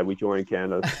after that, we joined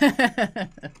Canada.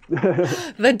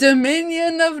 The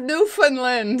Dominion of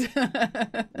Newfoundland.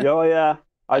 Oh yeah,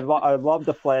 I love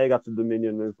the flag of the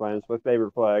Dominion Newfoundland. It's my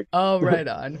favorite flag. Oh, right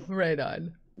on. Right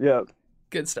on. Yeah,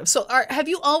 Good stuff. So, have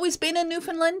you always been in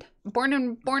Newfoundland? Born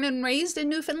and raised in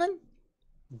Newfoundland?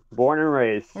 born and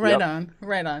raised. Right Yep. on.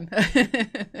 Right on.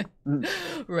 Mm.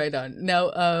 Right on.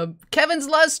 Now, Kevin's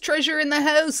lost treasure in the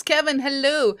house. Kevin,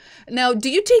 hello. Now, do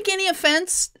you take any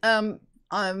offense for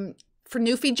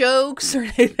Newfie jokes or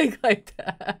anything like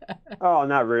that? Oh,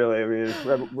 not really. I mean,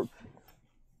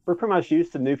 we're pretty much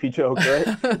used to Newfie jokes, right?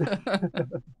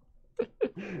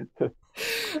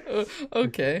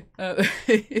 Okay.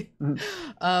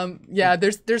 Yeah,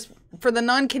 there's for the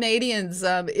non-Canadians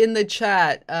in the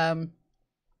chat.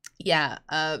 Yeah,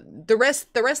 the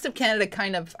rest of Canada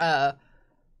kind of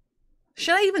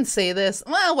should I even say this?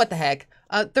 Well, what the heck?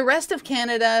 The rest of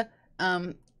Canada,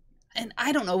 and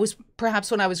I don't know, it was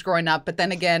perhaps when I was growing up, but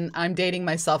then again, I'm dating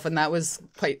myself, and that was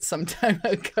quite some time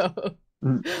ago.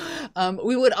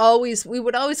 We would always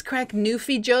crack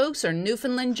Newfie jokes or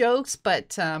Newfoundland jokes,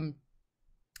 but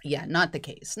yeah, not the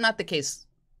case. Not the case.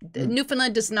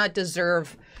 Newfoundland does not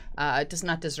deserve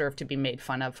to be made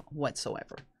fun of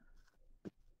whatsoever.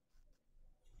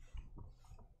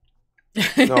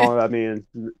 No, I mean,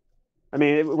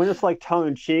 when it's like tongue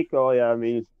in cheek, oh yeah, I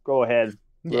mean, go ahead.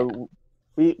 Yeah.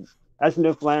 We as a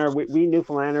Newfoundlander, we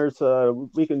Newfoundlanders,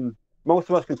 most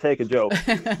of us can take a joke.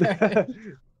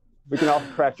 We can all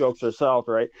crack jokes ourselves,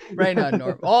 right? Right on,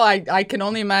 Norm. Oh, I can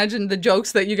only imagine the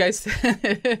jokes that you guys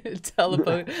tell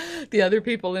about the other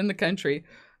people in the country.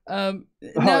 Oh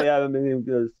yeah, I mean,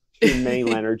 there's few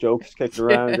mainlander jokes kicked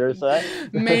around. There's that.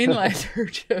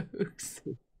 Mainlander jokes.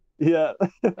 Yeah.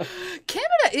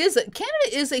 Canada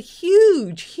is a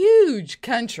huge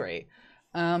country.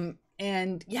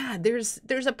 And yeah, there's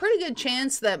a pretty good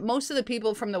chance that most of the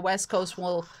people from the West Coast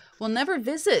will never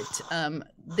visit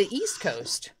the East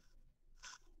Coast.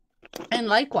 And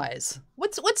likewise,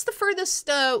 what's the furthest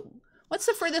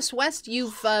west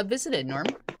you've visited, Norm,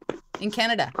 in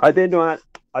Canada? I've been to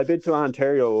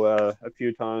Ontario a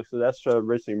few times, so that's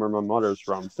originally where my mother's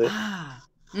from. See? Ah,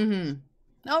 mm-hmm.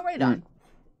 Oh, right on.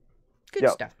 Good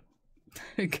Yep. stuff.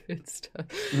 Good stuff.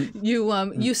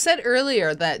 You said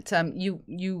earlier that you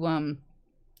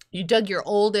dug your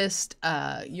oldest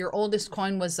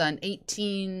coin was an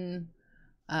 18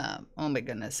 oh my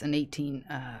goodness, an 18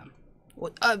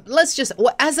 let's just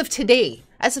as of today,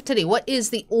 what is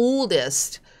the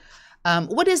oldest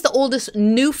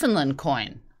Newfoundland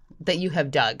coin that you have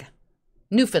dug?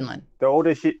 Newfoundland. The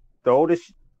oldest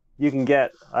you can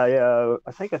get. I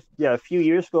think a few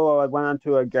years ago I went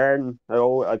onto a garden,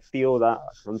 a field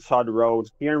on Sod Road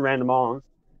here in Random,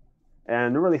 and I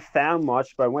never really found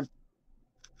much. But I went.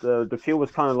 The field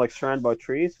was kind of like surrounded by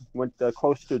trees. Went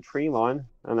close to a tree line,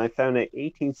 and I found an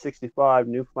 1865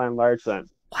 Newfoundland large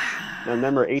cent. Wow. Now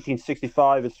remember,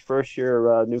 1865 is the first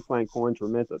year Newfoundland coins were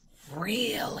minted.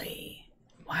 Really?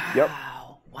 Wow. Yep.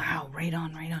 Wow. Right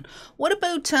on. What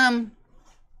about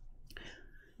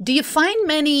do you find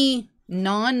many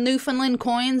non-Newfoundland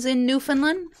coins in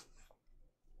Newfoundland?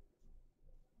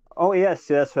 Oh yes.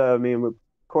 I mean, of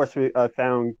course, we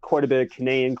found quite a bit of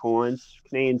Canadian coins,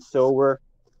 Canadian silver,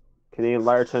 Canadian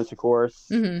large cents, of course,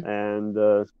 and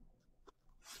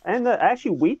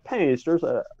actually wheat pennies. There's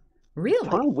a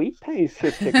ton of wheat pennies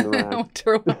kicking around.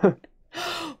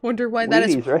 Wonder why that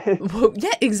is. Right? Well,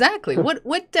 yeah, exactly. What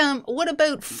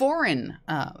about foreign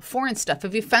stuff?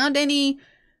 Have you found any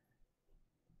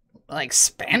like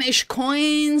Spanish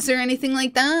coins or anything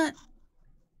like that?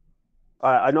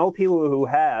 I know people who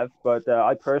have, but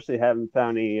I personally haven't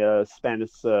found any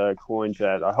Spanish coins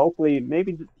yet. Hopefully,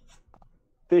 maybe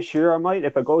this year I might,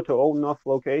 if I go to old enough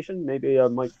location, maybe I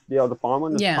might be able to find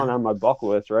one. It's Yeah. kind of on my bucket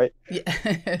list, right?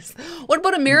 Yes. What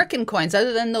about American coins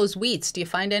other than those wheats? Do you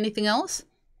find anything else?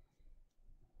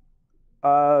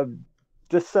 Uh,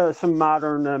 just some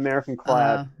modern American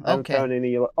clad. I haven't Okay. found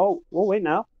any. Oh, well, wait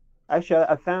now. Actually,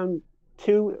 I found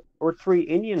 2 or 3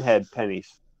 Indian head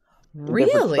pennies in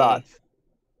different Really? spots.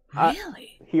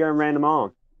 Really? Here in Random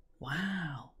Island.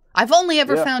 Wow. I've only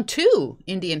ever Yeah. found 2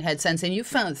 Indian head cents, and you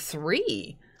found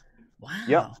 3. Wow.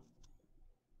 Yep.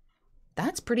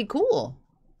 That's pretty cool.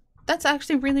 That's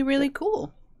actually really, really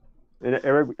cool. And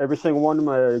every single one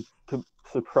of them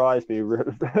surprised me.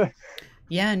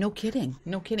 Yeah, no kidding.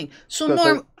 No kidding. So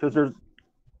Norm, Because there's.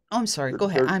 oh, I'm sorry. Go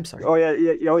ahead. I'm sorry. Oh yeah.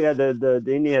 The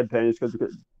Indian head pennies, because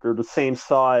they're the same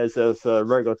size as a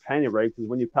regular penny, right? Because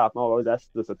when you pop them, oh, that's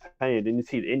just a penny. Then you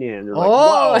see the Indian, and they're like,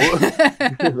 Oh,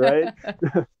 wow, right?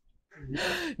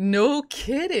 No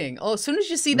kidding. Oh, as soon as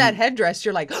you see that headdress,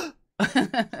 you're like,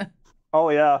 Oh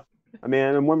yeah. I mean,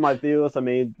 and one of my videos I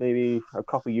made maybe a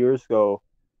couple years ago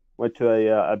went to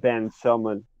a band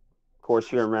settlement course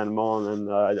here in Random Island,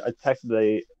 and I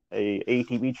texted a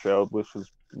ATV trail, which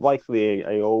was likely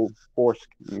a old horse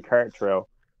and cart trail,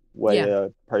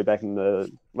 probably back in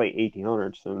the late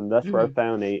 1800s, and that's where I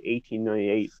found a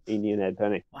 1898 Indian head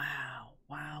penny. Wow.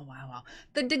 Wow, wow, wow.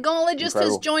 The Digologist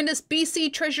has joined us.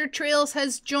 BC Treasure Trails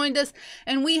has joined us.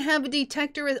 And we have a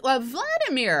detector,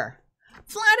 Vladimir.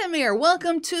 Vladimir,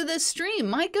 welcome to the stream.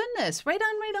 My goodness. Right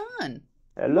on, right on.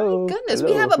 Hello. My goodness.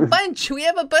 Hello. We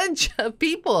have a bunch of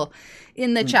people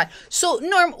in the chat. So,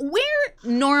 Norm, where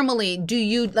normally do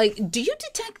you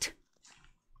detect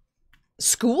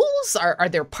schools? Are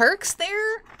there parks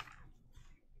there?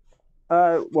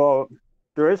 Well,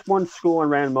 there is one school in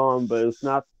Random Island, but it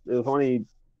was only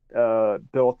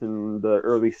built in the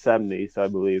early 70s, I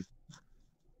believe.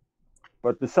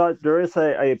 But besides, there is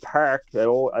a park, an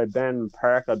old abandoned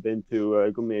park I've been to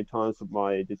a good many times with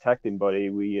my detecting buddy.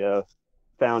 We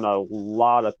found a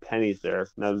lot of pennies there.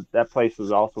 Now, that place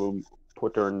was also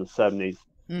put there in the 70s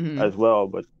as well,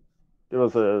 but there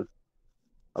was a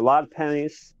lot of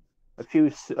pennies, a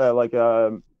few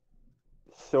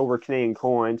silver Canadian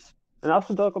coins, and I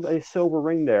also dug up a silver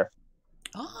ring there.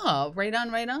 Oh, right on,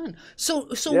 right on. So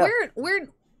Yeah. where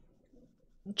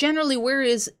generally where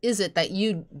is it that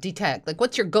you detect? Like,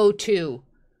 what's your go-to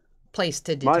place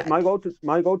to detect? My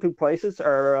go-to places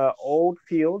are old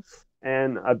fields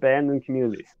and abandoned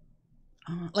communities.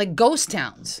 Like ghost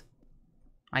towns,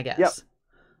 I guess. Yep.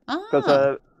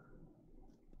 Because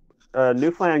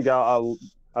Newfoundland got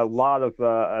a lot of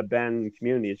abandoned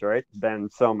communities, right?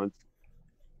 Abandoned settlements,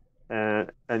 and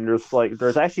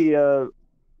there's actually a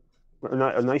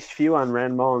nice few on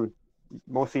Random Island,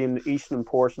 mostly in the eastern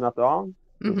portion of the island.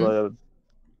 There's a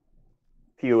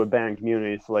few abandoned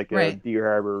communities like Deer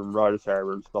Harbor and Riders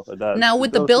Harbor and stuff like that. Now,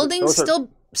 would the buildings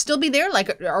still be there,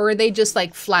 like, or are they just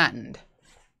like flattened?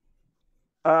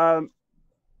 Well,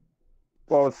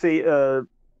 see,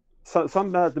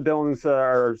 some of the buildings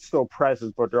are still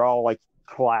present, but they're all like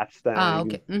collapsed down. Ah, You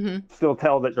okay. can still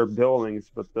tell that they're buildings,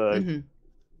 but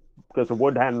because the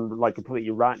wood hadn't like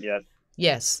completely rotten yet.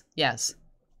 Yes, yes.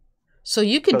 So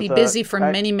you could be busy for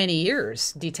many, many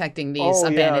years detecting these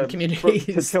abandoned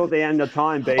communities. Until the end of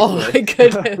time, basically. Oh my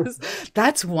goodness.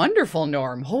 That's wonderful,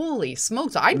 Norm. Holy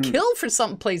smokes. I'd kill for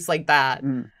some place like that.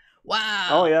 Wow.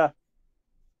 Oh, yeah.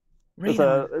 Right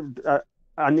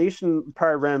on the eastern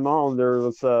part of Random Island, there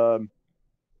was, I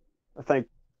think,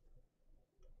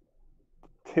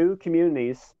 2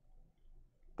 communities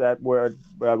that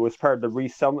was part of the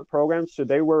resettlement program. So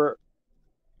they were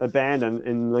abandoned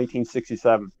in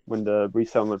 1967 when the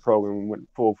resettlement program went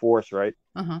full force, right?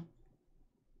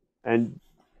 And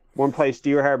one place,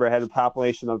 Deer Harbor, had a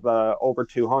population of over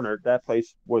 200. That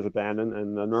place was abandoned,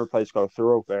 and another place called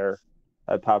Thoroughfare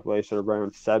had a population of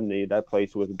around 70. That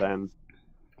place was abandoned.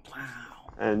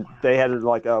 Wow. And they had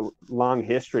like a long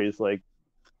histories. Like,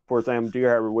 for example, Deer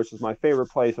Harbor, which is my favorite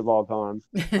place of all time.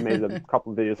 I made a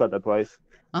couple of videos at that place.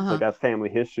 So I got family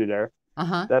history there.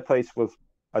 That place was,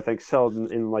 I think, sold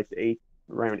in like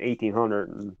around 1800,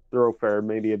 and Thoroughfare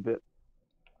maybe a bit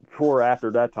before or after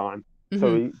that time.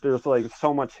 So there's like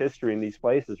so much history in these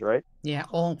places, right? Yeah.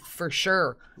 Oh, for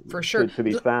sure. For sure. To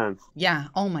be found. Yeah.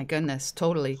 Oh my goodness.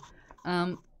 Totally.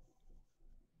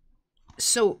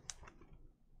 So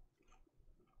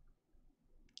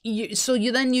you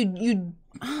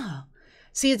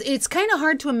see, it's kind of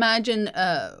hard to imagine.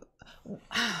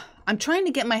 I'm trying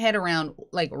to get my head around,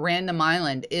 like, Random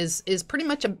Island is pretty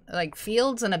much like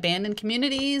fields and abandoned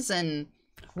communities, and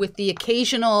with the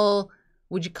occasional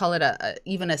would you call it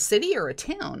even a city or a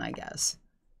town, I guess?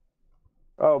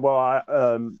 Oh well,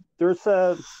 there's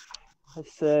I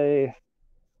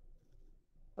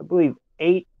believe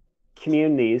 8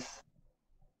 communities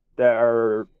that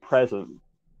are present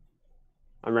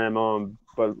on Ramon,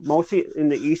 but mostly in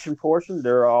the eastern portion,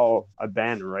 they're all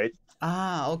abandoned, right?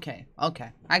 Ah, okay. Okay.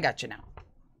 I got you now.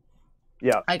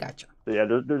 Yeah. I got you. So yeah,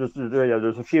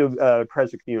 there's a few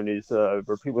present communities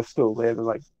where people still live, and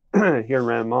like here in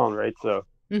Ramon, right? So.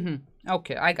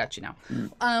 Okay, I got you now.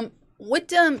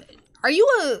 What are you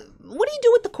what do you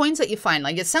do with the coins that you find?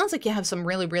 Like, it sounds like you have some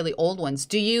really, really old ones.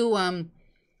 Do you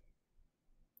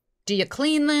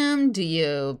clean them? Do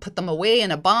you put them away in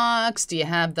a box? Do you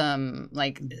have them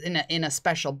like in a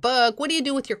special book? What do you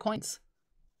do with your coins?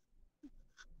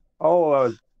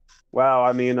 Oh, wow.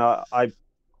 I mean,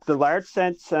 the large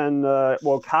cents and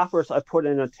coppers I put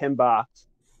in a tin box,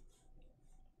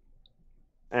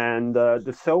 and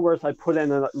the silvers I put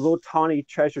in a little tiny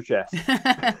treasure chest.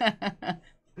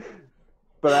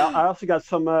 But I also got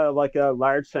some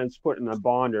large cents put in a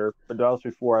bonder, but that was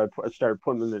before I started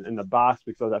putting them in the box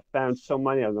because I found so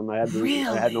many of them. I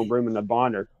had no room in the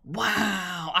bonder.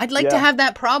 Wow, I'd like to have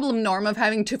that problem, Norm, of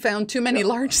having found too many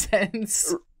large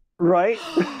cents. Right?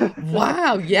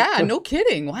 Wow, yeah, no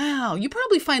kidding. Wow, you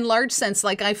probably find large cents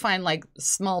like I find like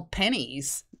small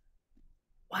pennies.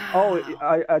 Wow.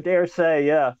 Oh, I dare say,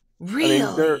 yeah. Really?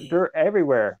 I mean, they're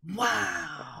everywhere.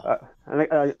 Wow. And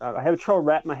I have trouble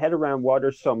wrapping my head around why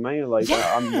there's so many. Like,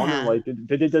 I'm wondering, like, did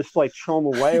they just like throw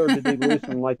them away, or did they lose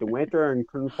them like the winter and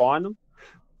couldn't find them?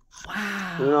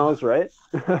 Wow. Who knows, right?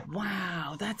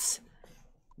 Wow,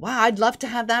 wow. I'd love to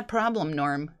have that problem,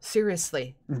 Norm.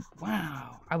 Seriously.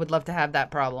 Wow, I would love to have that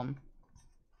problem.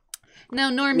 Now,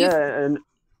 Norm, and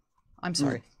I'm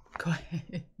sorry. Go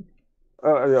ahead.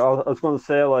 I was going to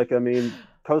say, like, I mean,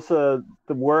 because the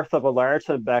worth of a large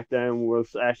cent back then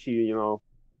was actually, you know,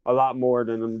 a lot more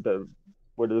than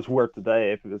what it is worth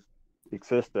today if it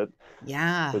existed.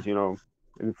 Yeah. Because, you know,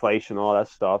 inflation, all that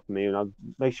stuff. I mean, it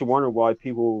makes you wonder why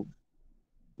people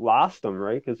lost them,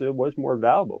 right? Because it was more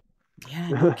valuable. Yeah,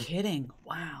 no kidding.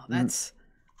 Wow,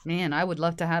 man, I would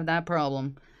love to have that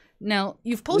problem. Now,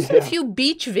 you've posted a few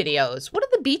beach videos. What are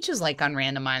the beaches like on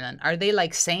Random Island? Are they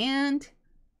like sand?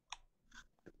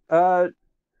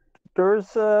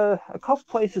 There's a couple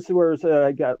places where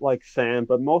I got like sand,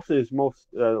 but mostly it's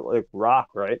like rock,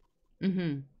 right?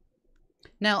 Mm-hmm.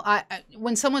 Now,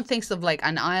 when someone thinks of like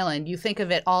an island, you think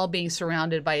of it all being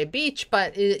surrounded by a beach,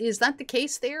 but is that the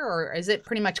case there, or is it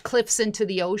pretty much cliffs into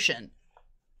the ocean?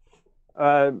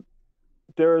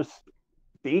 There's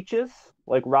beaches,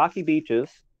 like rocky beaches,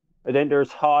 and then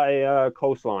there's high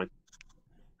coastline,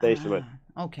 basically.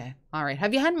 Okay, all right.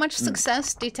 Have you had much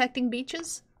success detecting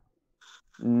beaches?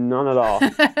 None at all.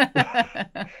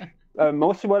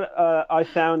 Most of what I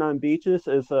found on beaches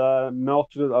is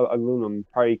melted aluminum,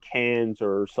 probably cans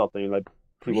or something, like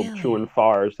people chewing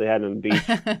fires they had on the beach.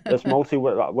 That's mostly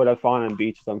what I find on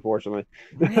beaches, unfortunately.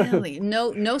 Really?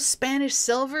 No Spanish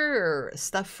silver or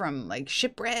stuff from like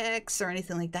shipwrecks or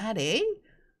anything like that, eh?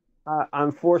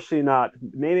 Unfortunately not.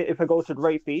 Maybe if I go to the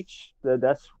right beach,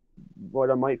 that's what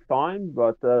I might find,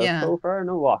 but so far,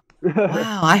 no luck.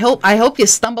 Wow, I hope you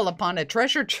stumble upon a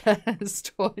treasure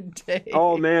chest one day.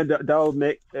 Oh man, that'll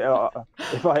make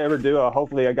if I ever do,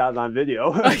 hopefully I got it on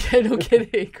video. Okay, no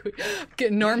kidding.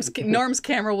 Norm's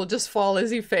camera will just fall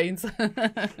as he faints.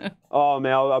 Oh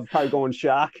man, I'll probably go in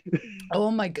shock.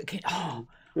 Oh my god. Oh,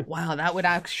 wow, that would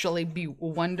actually be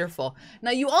wonderful.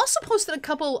 Now, you also posted a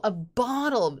couple of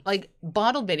bottle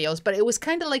videos, but it was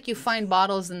kind of like you find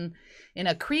bottles in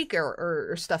a creek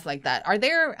or stuff like that. Are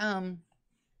there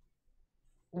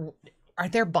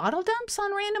bottle dumps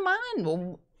on Random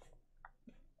Island?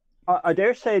 I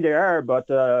dare say there are, but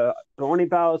the only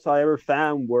bottles I ever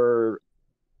found were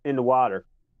in the water.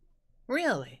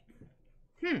 Really?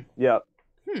 Yeah.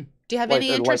 Do you have any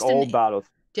interest in old bottles?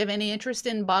 Do you have any interest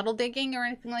in bottle digging or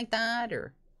anything like that,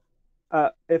 or?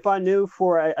 If I knew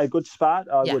for a good spot,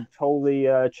 I would totally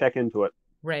check into it.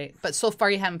 Right, but so far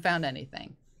you haven't found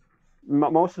anything.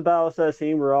 Most of the bottles I've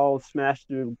seen were all smashed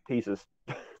to pieces.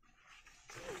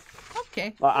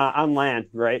 Okay. On land,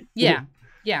 right? Yeah,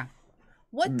 yeah.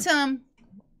 What do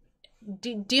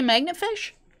you magnet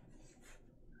fish?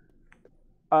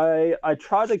 I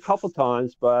tried a couple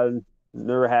times, but I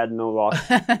never had no luck.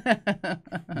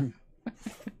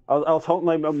 I was hoping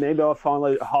like maybe I'll find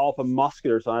like a haul of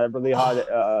musket or something. I really had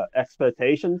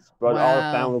expectations, but all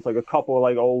I found was like a couple of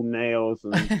like old nails,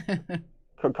 and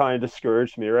kind of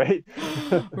discouraged me, right?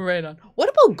 Right on. What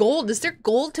about gold? Is there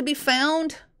gold to be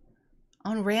found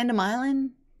on Random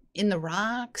Island in the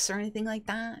rocks or anything like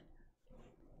that?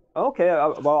 Okay,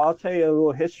 well, I'll tell you a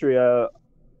little history.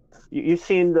 You've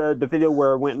seen the video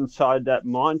where I went inside that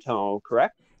montunnel,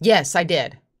 correct? Yes, I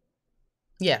did.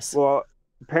 Yes. Well,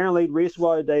 apparently, the reason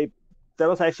why that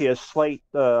was actually a slate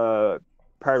part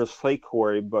of a slate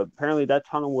quarry, but apparently that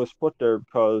tunnel was put there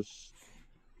because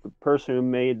the person who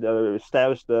made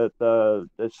established the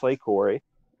slate quarry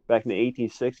back in the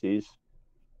 1860s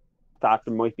thought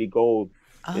there might be gold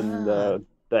in Ah.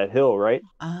 that hill, right?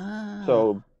 Ah.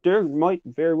 So there might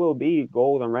very well be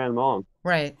gold on Random Island,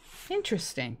 Right.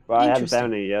 Interesting. but I haven't Interesting.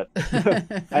 found any yet.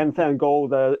 I haven't found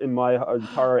gold in my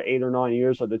entire 8 or 9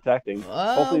 years of detecting.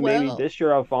 Oh, Hopefully, maybe well. this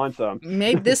year I'll find some.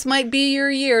 Maybe this might be your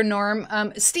year, Norm.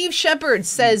 Steve Shepard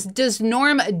says, does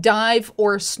Norm dive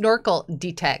or snorkel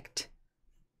detect?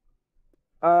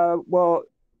 Well,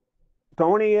 the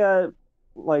only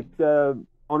like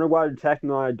underwater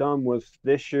detecting I done was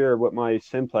this year with my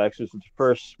Simplex. It was the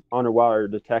first underwater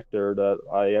detector that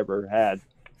I ever had.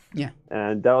 Yeah.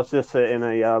 And that was just in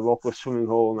a local swimming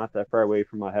hole not that far away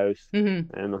from my house.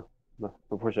 Mm-hmm. And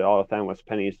unfortunately, all I found was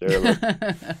pennies there,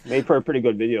 but made for a pretty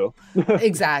good video.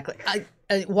 Exactly.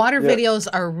 Water Yeah. videos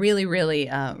are really, really,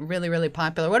 really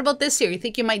popular. What about this year? You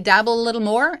think you might dabble a little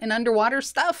more in underwater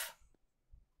stuff?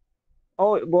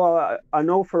 Oh, well, I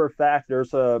know for a fact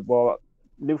there's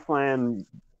Newfoundland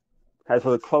has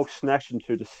a close connection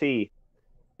to the sea.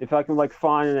 If I can like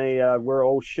find a where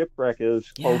old shipwreck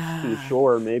is close to the Yeah.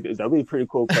 shore, maybe that'd be a pretty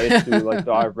cool place to like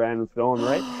dive random film,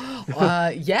 right?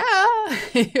 Yeah.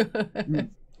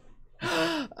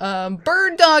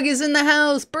 Bird Dog is in the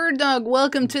house. Bird Dog,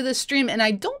 welcome to the stream. And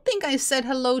I don't think I said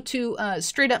hello to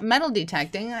Straight Up Metal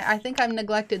Detecting. I think I've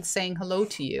neglected saying hello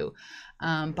to you.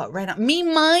 But right on. Me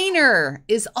Minor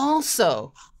is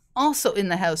also in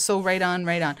the house. So right on,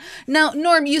 right on. Now,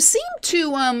 Norm, you seem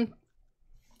to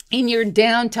in your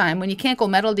downtime when you can't go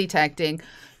metal detecting,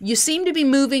 you seem to be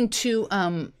moving to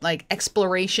like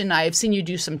exploration. I've seen you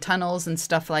do some tunnels and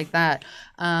stuff like that.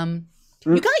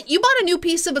 You bought a new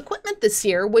piece of equipment this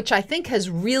year, which I think has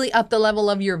really upped the level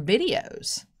of your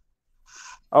videos.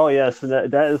 Oh yes, and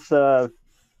that is the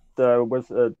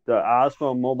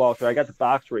Osmo mobile. So I got the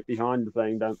box right behind the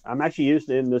thing. That I'm actually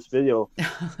using it in this video.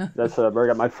 That's where I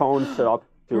got my phone set up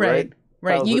to, right?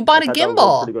 Right. You I bought a thought that was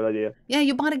a pretty gimbal. good idea. Yeah,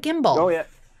 you bought a gimbal. Oh yeah,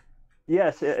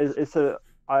 yes, it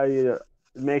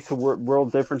makes a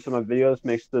world difference in my videos.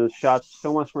 Makes the shots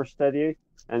so much more steady,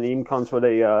 and it even comes with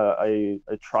a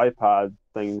tripod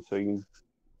thing, so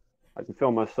I can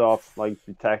film myself like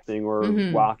detecting or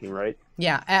walking. Right?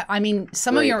 Yeah, I mean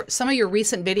some of your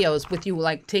recent videos with you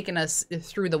like taking us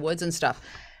through the woods and stuff,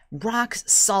 rock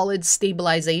solid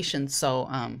stabilization. So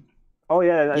Oh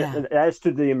yeah, yeah. it adds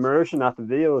to the immersion of the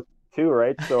video too,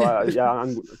 right? So yeah,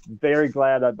 I'm very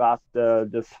glad I bought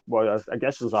this. Well, I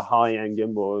guess it's a high-end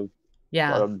gimbal.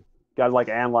 Yeah. Got like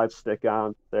analyze stick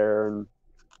on there, and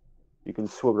you can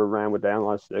swivel around with the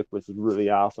analyze stick, which is really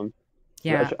awesome.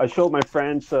 Yeah. I showed my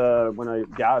friends when I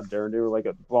got there, and they were like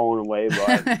blown away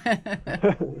by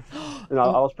it. And I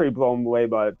was pretty blown away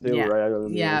by it too, Yeah. right? I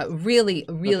mean, Yeah, really,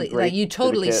 like you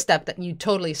totally stepped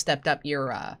up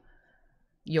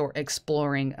your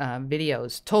exploring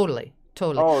videos. Totally.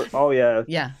 Oh yeah.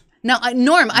 Yeah. Now,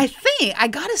 Norm, I think I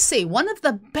gotta say one of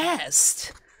the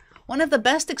best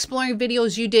exploring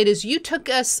videos you did is you took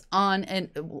us on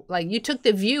you took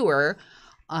the viewer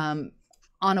on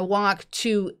a walk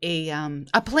to a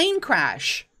plane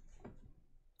crash.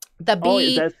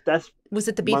 Was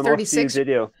it the B-36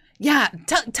 video? Yeah,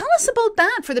 tell us about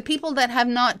that for the people that have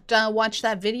not watched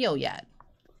that video yet.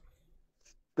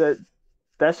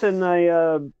 That's in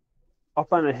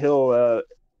up on a hill.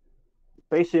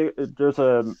 Basically, there's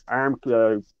a arm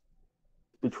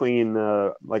between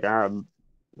a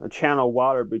channel of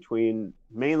water between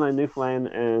mainland Newfoundland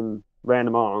and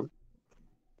Random Island,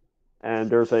 and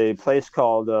there's a place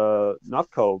called Nut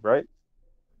Cove, right,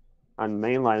 on the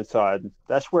mainland side.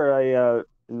 That's where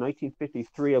in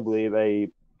 1953, I believe, a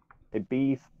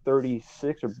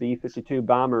B-36 or B-52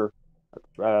 bomber,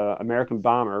 American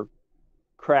bomber,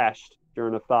 crashed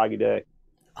during a foggy day.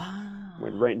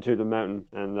 Went right into the mountain,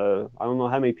 and I don't know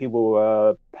how many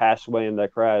people passed away in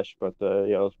that crash, but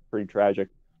yeah, it was pretty tragic.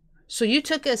 So you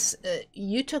took us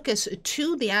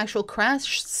to the actual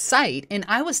crash site, and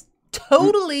I was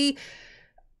totally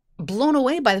blown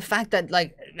away by the fact that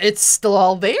like it's still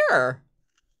all there.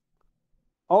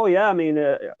 Oh yeah, I mean,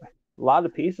 a lot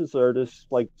of pieces are just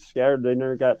like scattered. They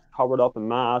never got covered up in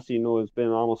moss. You know, it's been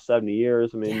almost 70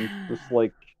 years. I mean, just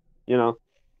like, you know,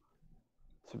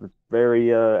 it's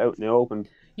very out in the open.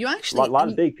 You actually a lot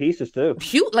of big pieces too.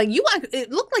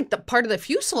 It looked like the part of the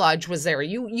fuselage was there.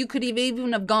 You could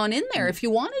even have gone in there if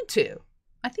you wanted to.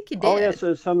 I think you Oh yeah, did.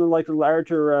 so some of like the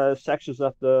larger sections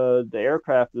of the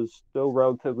aircraft is still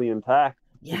relatively intact,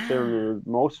 Yeah. considering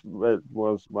most of it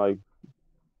was like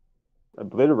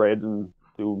obliterated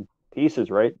into pieces,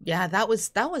 right? Yeah, that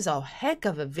was a heck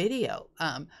of a video.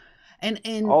 And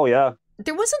Oh yeah,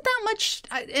 there wasn't that much,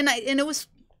 and it was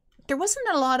there wasn't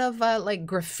a lot of like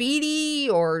graffiti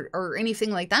or anything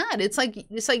like that. It's like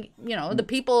the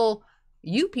people,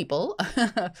 you people,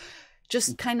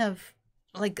 just kind of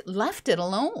like left it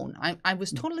alone. I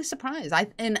was totally surprised.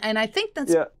 And I think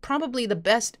that's yeah. probably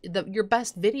your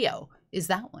best video is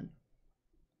that one.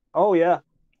 Oh yeah,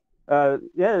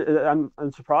 yeah.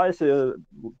 I'm surprised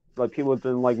like people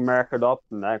didn't like mark it up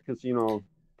and that because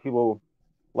people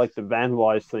like to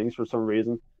vandalize things for some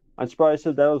reason. I'm surprised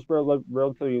that was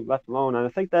relatively left alone, and I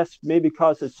think that's maybe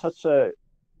because it's such a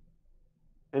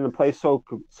in a place so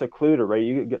secluded,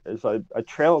 right? It's a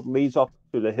trail that leads up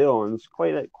to the hill, and it's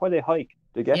quite a hike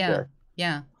to get Yeah, there.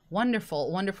 yeah.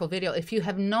 Wonderful, wonderful video. If you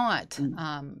have not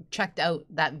checked out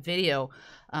that video,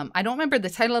 I don't remember the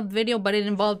title of the video, but it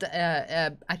involved,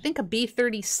 I think, a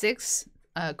B-36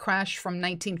 crash from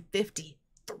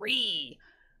 1953.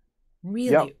 Yep.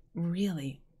 Really,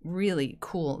 really, really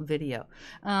cool video.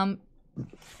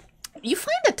 You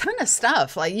find a ton of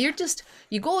stuff. Like you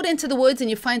go out into the woods and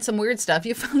you find some weird stuff.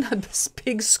 You found this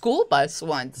big school bus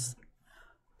once.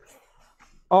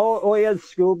 Oh yeah, the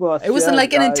school bus. It was Yeah,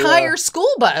 like an entire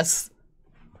school bus.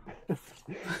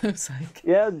 It's like,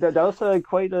 yeah, that was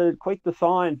quite the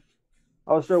find.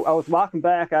 I was walking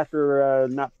back after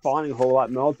not finding a whole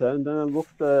lot melted, and then I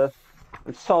looked and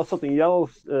saw something yellow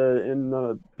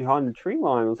in behind the tree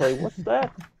line. I was like, "What's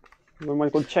that?" And I'm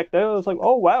like, "Go check it out." I was like,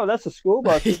 "Oh wow, that's a school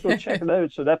bus. Let's go check it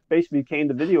out." So that basically became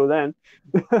the video then.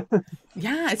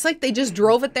 yeah, it's like they just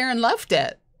drove it there and left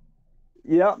it.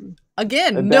 Yeah,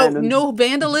 Again, abandoned. no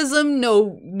vandalism,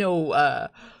 wow,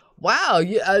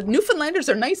 Newfoundlanders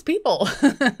are nice people.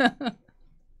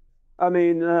 I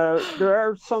mean, there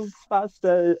are some spots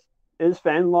that is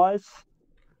vandalized.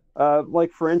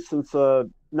 Like for instance,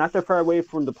 not that far away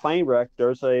from the plane wreck,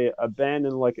 there's a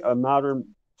abandoned like a modern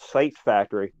slate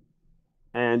factory,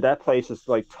 and that place is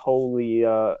like totally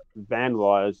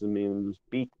vandalized. I mean, it's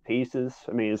beat to pieces.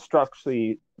 I mean, it's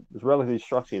relatively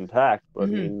structurally intact, but I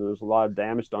mean, there's a lot of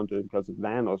damage done to it because of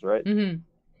vandals, right? Mm-hmm.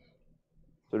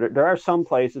 So there are some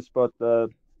places, but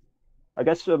I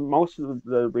guess most of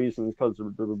the reasons because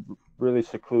they're really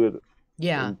secluded,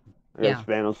 Yeah, and I guess yeah,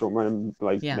 vandals don't want to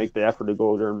like yeah. make the effort to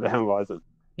go there and vandalize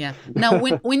Yeah. Now,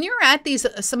 it. when you're at these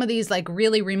some of these like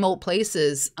really remote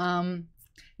places,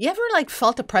 you ever like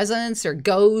felt a presence or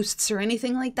ghosts or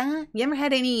anything like that? You ever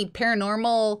had any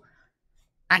paranormal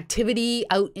activity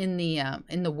out in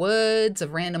the woods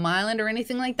of Random Island or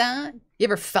anything like that? You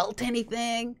ever felt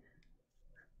anything?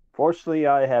 Fortunately,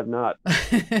 I have not.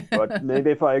 But maybe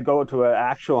if I go to an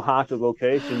actual haunted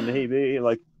location, maybe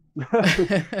like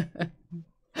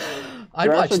I'd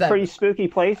there are watch some that. pretty spooky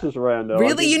places around though.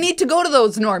 Really, you need to go to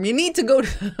those, Norm. You need to go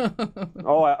to.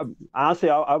 Oh, honestly,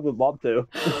 I would love to.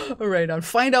 All right, on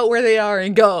find out where they are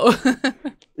and go.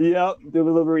 Yeah, do a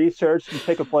little research and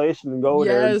pick a place and go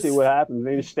there and see Yes. what happens.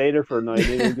 Maybe stay there for a night.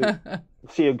 Maybe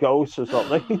see a ghost or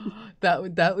something.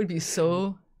 That would be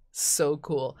so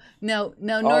cool. Now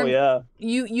Oh Norm, yeah.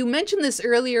 you mentioned this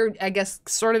earlier, I guess,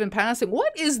 sort of in passing.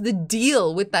 What is the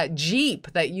deal with that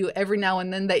Jeep that you every now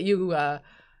and then that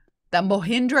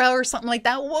Mohindra or something like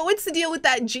that? What's the deal with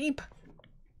that Jeep?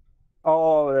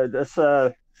 Oh, that's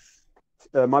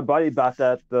my buddy bought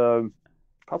that a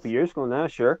couple years ago now,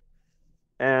 sure.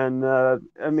 And I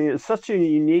mean, it's such a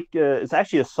unique. It's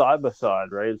actually a side by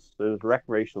side, right? It's a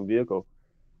recreational vehicle,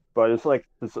 but it's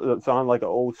on like an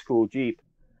old school Jeep.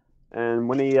 And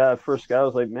when he first got it, I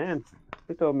was like, man, I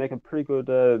think they'll make a pretty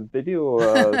good video.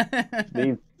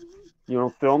 Me,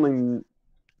 filming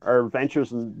our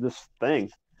adventures in this thing.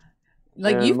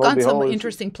 Like And you've lo and gone some behold,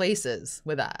 interesting places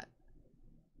with that.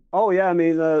 oh yeah, I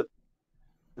mean,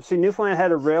 see, Newfoundland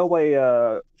had a railway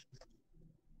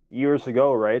years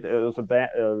ago, right? It was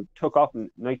took off in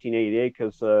 1988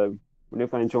 because when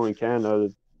Newfoundland joined Canada,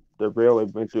 the railway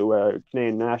went to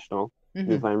Canadian National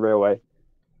Newfoundland Railway,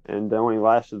 and they only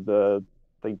lasted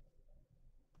like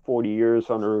 40 years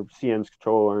under CN's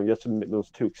control, and I guess it was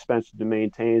too expensive to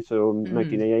maintain. So in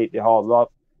 1988 they hauled it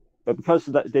up, but because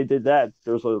they did that,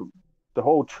 there's the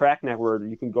whole track network.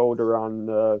 You can go there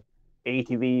on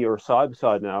ATV or side by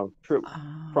side now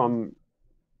from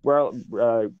where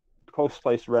closest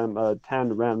place around town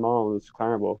to Rand Mall is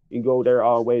Claremont. You can go there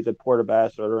all the way to Port aux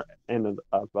Basques or end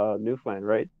of Newfoundland,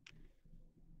 right?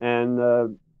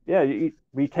 And yeah,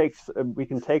 we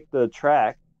can take the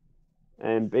track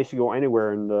and basically go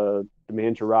anywhere in the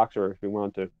major rocks, or if we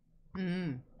want to.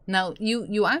 Mm. Now,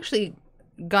 you actually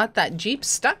got that Jeep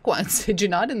stuck once, did you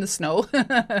not, in the snow?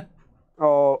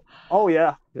 Oh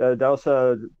yeah. That was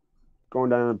going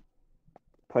down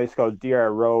a place called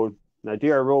DR Road. Now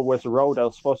DR Road was a road that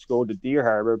was supposed to go to Deer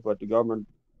Harbor, but the government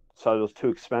decided it was too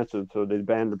expensive, so they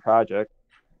banned the project.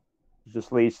 It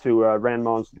just leads to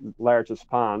Ranmon's largest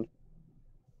pond.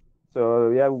 So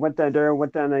yeah, we went down there,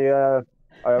 went down a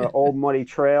old muddy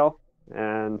trail,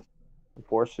 and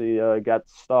unfortunately got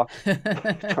stuck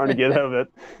trying to get out of it.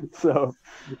 So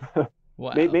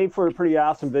Wow. made for a pretty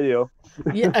awesome video.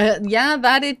 Yeah, yeah,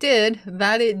 that it did.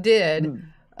 That it did.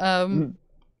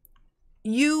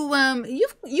 You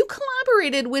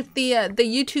collaborated with the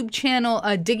YouTube channel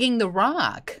Digging the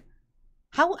Rock.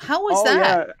 How was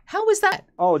that? Yeah. How was that?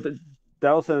 Oh, that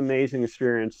was an amazing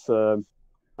experience. I'm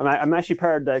actually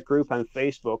part of that group on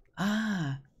Facebook.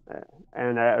 Ah.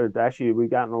 And actually,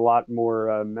 we've gotten a lot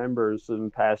more members in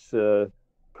the past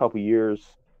couple years.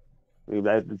 We've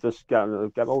just got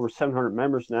over 700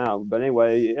 members now. But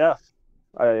anyway, yeah,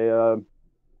 I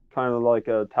kind of like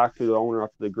talked to the owner of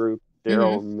the group,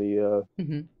 Daryl, and we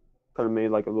kind of made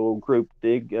like a little group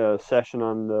dig session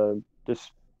on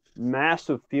this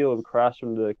massive field across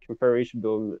from the Confederation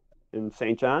building in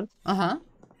St. John's.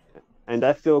 And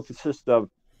that field consists of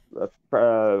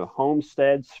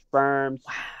homesteads, farms,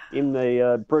 in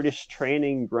the British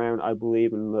training ground, I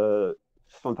believe, in the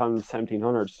sometime in the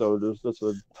 1700s. So there's just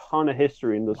a ton of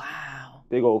history in this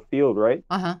big old field, right?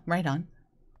 Right on.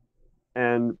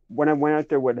 And when I went out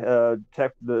there with the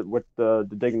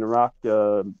Digging the Rock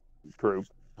group,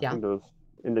 I think there was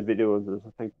in the video,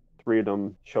 I think 3 of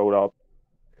them showed up.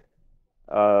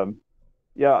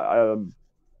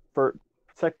 For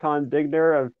second time dig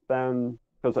there, I found,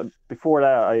 because before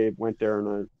that I went there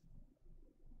and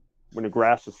when the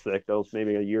grass was thick, that was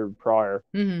maybe a year prior,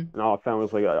 and all I found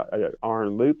was like an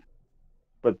iron loop.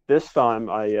 But this time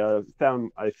I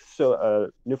found a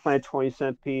Newfoundland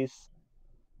 20-cent piece,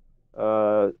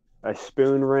 a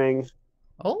spoon ring,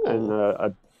 and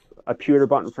a pewter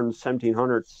button from the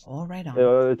 1700s. Oh, right on.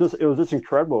 It was just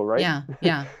incredible, right? Yeah,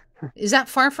 yeah. Is that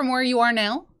far from where you are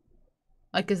now?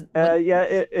 Like, yeah,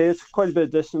 it's quite a bit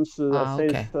of distance. I say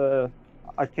it's,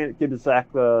 I can't give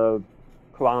exact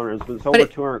kilometers, but it's over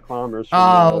 200 kilometers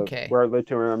from where I live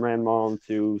to Ranmon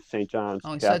to St. John's.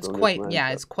 Oh, so it's quite,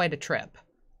 it's quite a trip.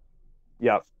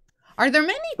 Yep. Are there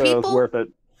many so people? It's worth it.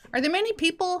 Are there many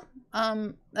people?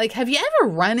 Like, have you ever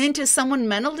run into someone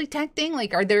metal detecting?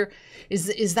 Like,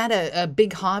 is that a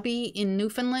big hobby in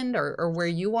Newfoundland or where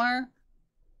you are?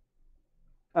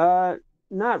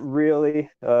 Not really.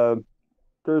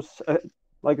 There's,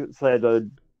 like I said,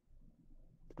 the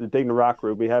Digging the Rock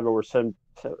group, we have over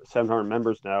 700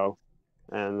 members now,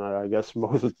 and I guess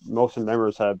most of the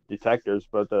members have detectors.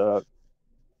 But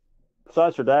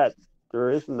besides for that,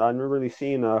 I've never really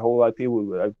seen a whole lot of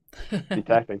people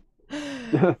detecting.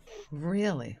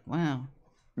 Really? Wow.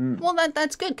 Well,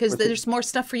 that's good, because there's more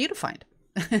stuff for you to find.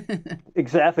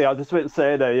 Exactly. I was just about to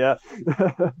say that. Yeah.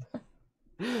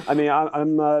 I mean,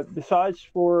 I'm besides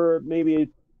for maybe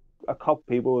a couple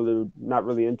people that are not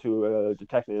really into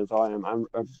detecting as I am. I'm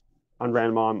on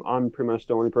Ranmon. I'm pretty much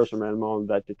the only person on Ranmon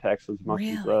that detects as much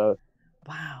as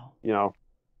wow. You know.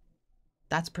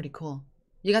 That's pretty cool.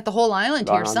 You got the whole island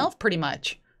to yourself, pretty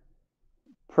much.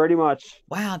 Pretty much.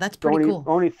 Wow, that's pretty cool.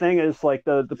 Only thing is, like,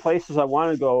 the places I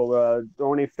want to go, the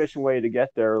only efficient way to get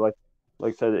there, like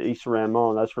I said, East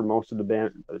Ranmon, that's where most of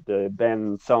the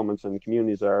abandoned settlements and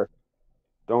communities are.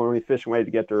 The only efficient way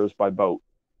to get there is by boat.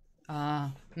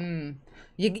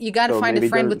 You got to find a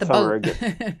friend with a boat.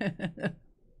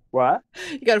 What?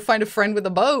 You got to find a friend with a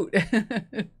boat.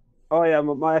 Oh yeah,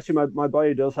 my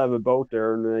buddy does have a boat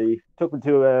there, and he took me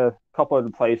to a couple of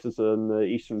the places in the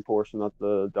eastern portion of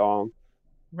the Dom.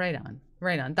 Right on,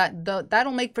 right on.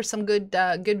 That'll make for some good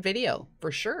video for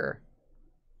sure.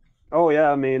 Oh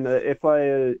yeah, I mean, if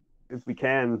we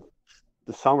can,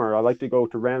 this summer, I'd like to go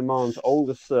to Ranmon's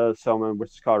oldest settlement,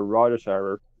 which is called Rogers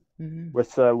Harbor,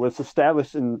 which was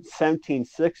established in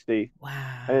 1760.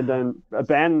 Wow. And then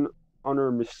abandoned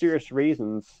under mysterious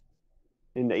reasons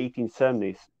in the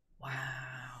 1870s.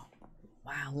 Wow.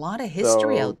 Wow, a lot of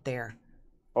history out there.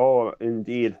 Oh,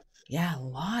 indeed. Yeah, a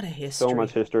lot of history. So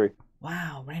much history.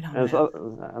 Wow, right on. And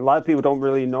a lot of people don't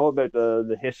really know about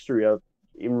the history of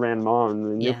even Ranmon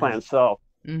and Newfoundland itself.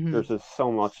 There's just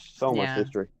so much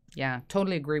history. Yeah,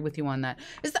 totally agree with you on that.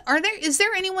 Is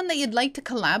there anyone that you'd like to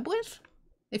collab with,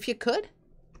 if you could?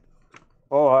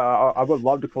 Oh, I would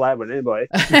love to collab with anybody.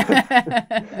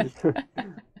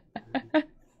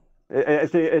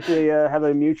 If they have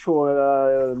a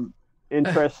mutual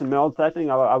interest in metal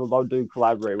detecting, I would love to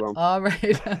collaborate with them. All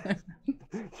right.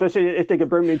 Especially if they could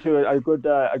bring me to a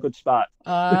good spot.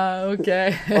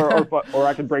 Okay. or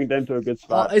I could bring them to a good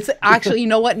Well, spot. it's actually, you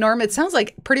know what, Norm? It sounds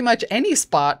like pretty much any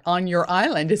spot on your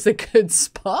island is a good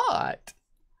spot.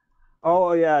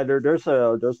 Oh yeah, there's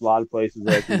a lot of places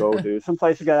that I can go to. Some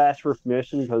places gotta ask for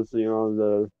permission because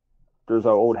there's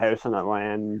an old house on that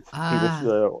land.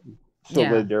 People still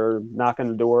live there, knock on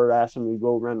the door, ask them to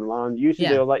go around the lawn. Usually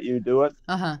they'll let you do it.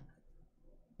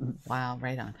 Wow,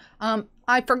 right on.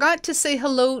 I forgot to say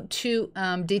hello to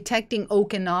Detecting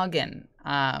Okanagan.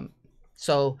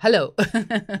 So hello.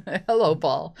 Hello,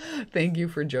 Paul. Thank you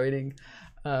for joining.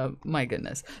 My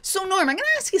goodness. So Norm, I'm going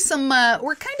to ask you some,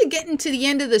 we're kind of getting to the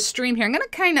end of the stream here. I'm going to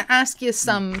kind of ask you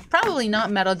some, probably not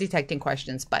metal detecting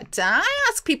questions, but I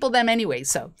ask people them anyway.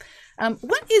 So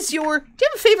what is your, do you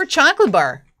have a favorite chocolate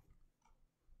bar?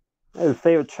 I have a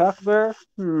favorite chocolate bar?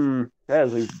 That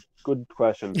is a good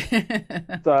question.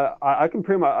 So I can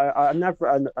pretty much, I'm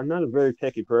not a very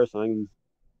picky person.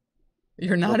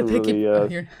 You're not a picky,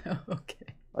 okay.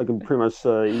 I can pretty much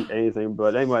eat anything,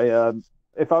 but anyway,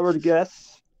 if I were to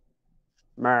guess,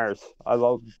 Mars. I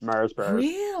love Mars bars.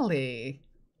 Really?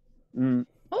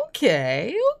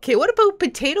 Okay. What about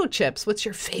potato chips? What's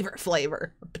your favorite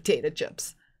flavor of potato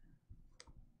chips?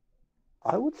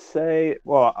 I would say,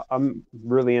 well, I'm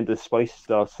really into spicy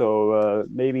stuff, so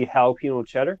maybe jalapeno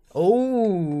cheddar.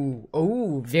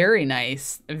 Oh, very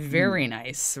nice. Very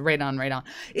nice. Right on.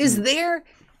 Is there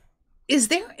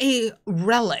a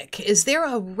relic? Is there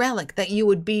a relic that you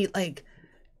would be like,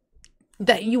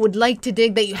 that you would like to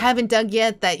dig that you haven't dug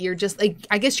yet, that you're just like,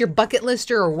 I guess your bucket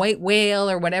lister or white whale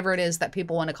or whatever it is that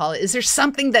people want to call it? Is there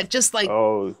something that just like...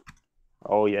 Oh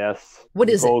yes. What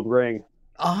is Gold ring.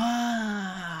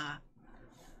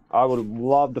 I would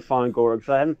love to find gold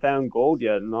because I haven't found gold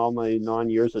yet in all my 9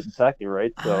 years of detecting,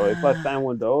 right? So if I found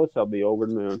one of those, I'll be over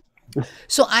the moon.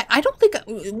 So I don't think...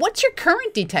 What's your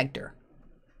current detector?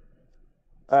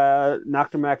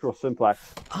 Nocta Macro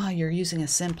Simplex. You're using a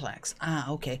Simplex.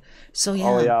 Okay. So yeah.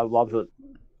 Oh yeah, I love it.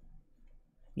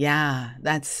 Yeah,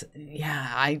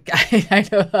 I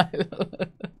know.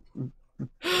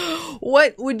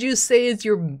 What would you say is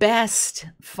your best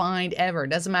find ever?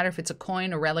 Doesn't matter if it's a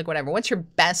coin, a relic, whatever. What's your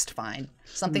best find?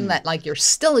 Something that like you're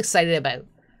still excited about.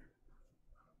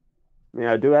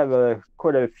 Yeah, I do have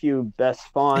quite a few best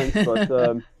finds,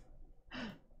 but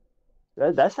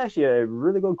that's actually a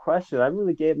really good question. I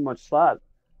really gave it much thought,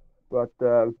 but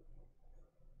I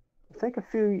think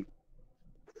 3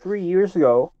 years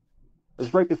ago, it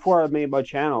was right before I made my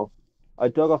channel. I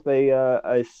dug up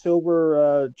a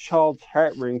silver child's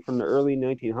heart ring from the early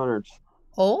 1900s.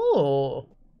 Oh,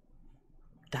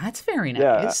 that's very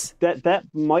nice. Yeah, that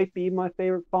might be my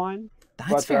favorite find.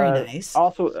 That's very nice.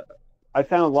 Also, I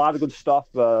found a lot of good stuff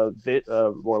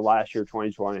last year,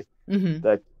 2020,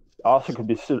 that also could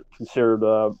be considered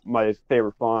my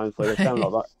favorite finds. Like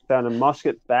I found a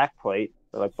musket backplate,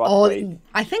 like butt plate.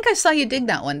 I think I saw you dig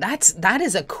that one. That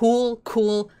is a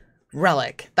cool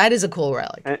relic. That is a cool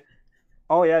relic.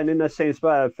 And in that same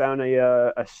spot, I found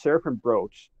a serpent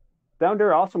brooch. Down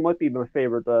there also might be my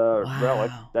favorite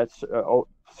relic. That's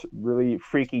really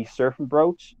freaky serpent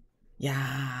brooch.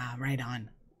 Yeah, right on.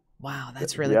 Wow,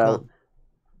 that's really cool.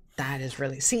 That is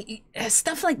really, see,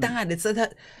 stuff like that. It's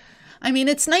that. I mean,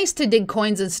 it's nice to dig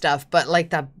coins and stuff, but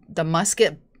like the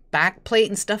musket backplate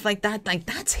and stuff like that, like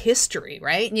that's history,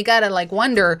 right? And you gotta like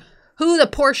wonder who the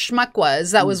poor schmuck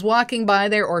was that was walking by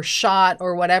there or shot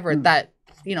or whatever that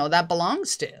that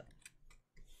belongs to.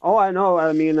 Oh, I know.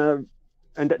 I mean, and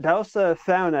that was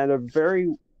found at a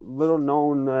very little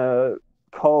known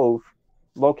cove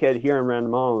located here in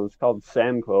Random Island. It's called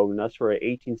Salmon Cove, and that's where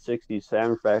 1860s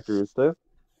salmon factory is too.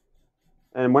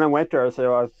 And when I went there, I said,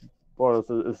 well,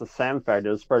 it's a salmon factory.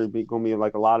 There's probably going to be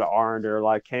like a lot of iron there, a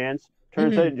lot of cans.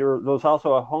 Turns out there was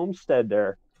also a homestead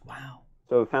there. Wow.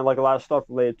 So I found like a lot of stuff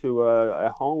related to a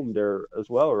home there as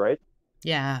well, right?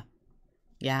 Yeah.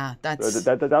 That's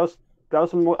so I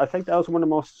think that was one of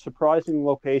the most surprising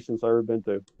locations I've ever been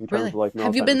to in terms of like.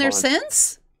 Have you been there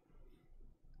since?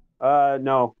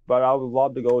 No, but I would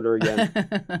love to go there again.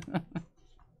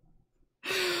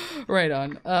 Right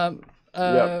on.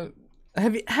 Yep.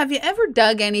 Have you ever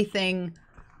dug anything,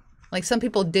 like some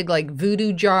people dig like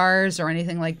voodoo jars or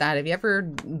anything like that? Have you ever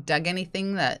dug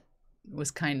anything that was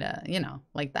kind of,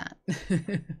 like that?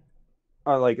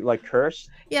 Like cursed?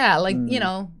 Yeah, like,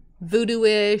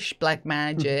 voodoo-ish, black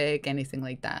magic, anything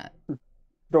like that.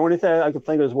 The only thing I could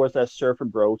think of was that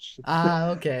serpent brooch.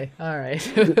 Okay. All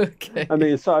right. Okay. I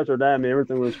mean, aside from that,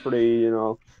 everything was pretty,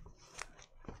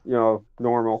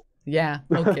 normal. Yeah.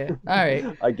 Okay. All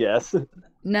right. I guess.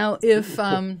 Now, if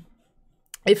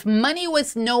If money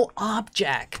was no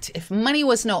object, is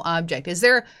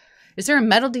there a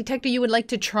metal detector you would like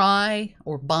to try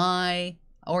or buy,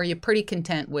 or are you pretty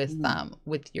content with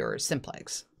your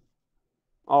Simplex?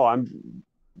 Oh, I'm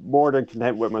more than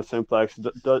content with my Simplex.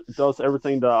 Does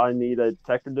everything that I need a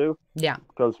detector do. Yeah.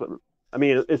 Because I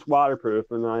mean, it's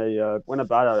waterproof, and when I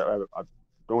bought it,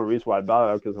 the only reason why I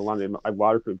bought it because I wanted a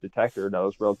waterproof detector that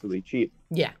was relatively cheap.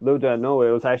 Yeah. Little did I know it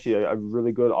was actually a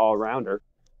really good all-rounder.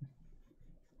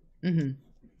 Mm-hmm.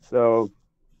 So,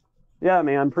 yeah, I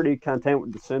mean, I'm pretty content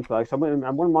with the Simplex. I wouldn't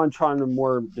mind trying the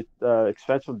more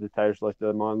expensive detectors like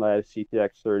the Monlab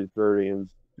CTX 3030 and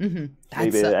maybe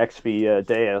the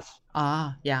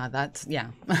𝑧𝑽𝑽𝑬𝑵𝑚𝑼𝑹. Yeah, that's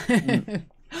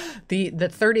The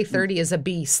 3030 is a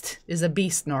beast.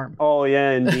 Norm. Oh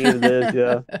yeah, indeed it is.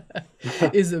 Yeah,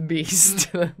 is a beast.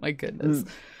 My goodness.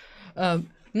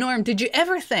 Norm, did you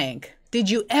ever think in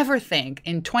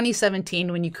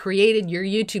 2017 when you created your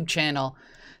YouTube channel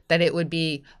that it would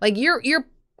be like you're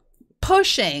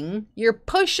pushing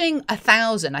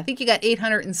 1,000? I think you got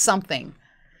 800 and something.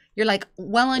 You're like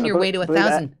well on your way to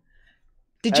 1,000.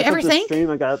 Did you ever think? Stream,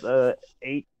 I got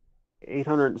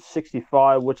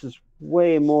 865, which is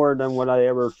way more than what I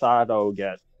ever thought I would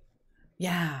get.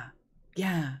 Yeah.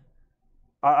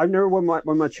 I remember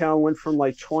when my channel went from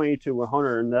like 20 to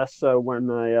 100, and that's when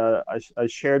I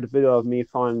shared the video of me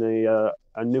finding a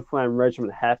Newfoundland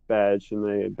Regiment hat badge in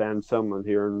the band someone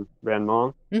here in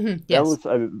𝑽𝑑𝑉. Yes. That was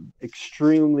an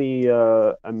extremely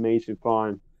amazing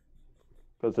find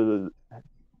because of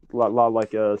a lot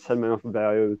like sentimental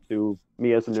value to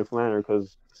me as a Newfoundlander,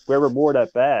 because whoever wore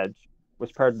that badge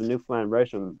was part of the Newfoundland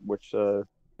Regiment, which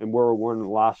in World War I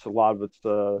lost a lot of its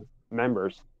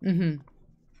members.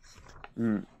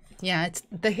 Yeah, it's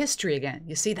the history again.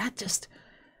 You see, that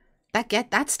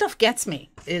stuff gets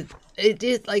me.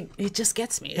 It just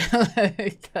gets me.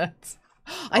 I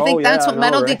think that's what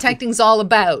metal detecting's all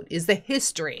about, is the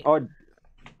history. Oh,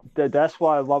 that's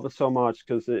why I love it so much,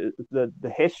 because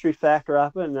the history factor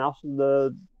of it, and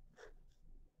also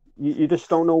you just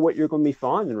don't know what you're going to be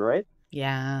finding, right?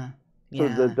 Yeah. So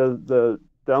the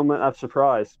element of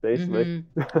surprise, basically.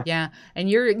 Yeah, and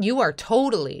you are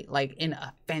totally like in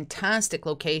a fantastic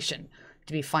location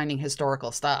to be finding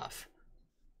historical stuff.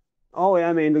 Oh yeah,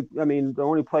 I mean the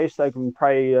only place I can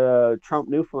probably trump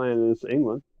Newfoundland is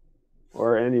England,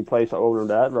 or any place other than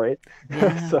that, right?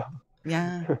 Yeah. So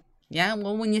yeah.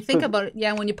 Well, when you think about it,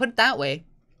 when you put it that way,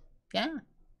 yeah.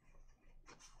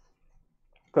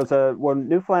 Because when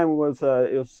Newfoundland was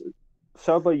it was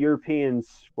settled by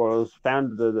Europeans, was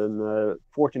founded in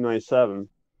 1497,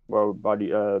 well, by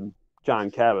John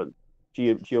Cabot,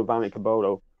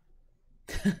 𝑧𝑽𝑽𝑚𝑖𝑛𝑚𝑖𝑹.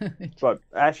 But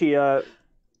actually, I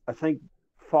think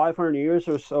 500 years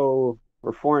or so,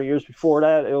 or 400 years before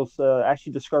that, it was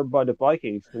actually discovered by the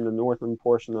Vikings in the northern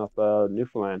portion of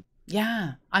Newfoundland.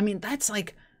 Yeah, I mean, that's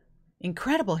like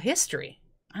incredible history.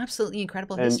 Absolutely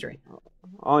incredible history.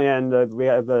 Oh yeah, and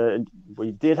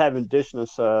we did have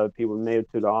indigenous people native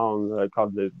to the island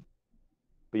called the �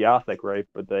ဗ𝑖𝑔𝑖𝑐, right?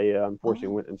 But they unfortunately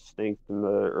went extinct in the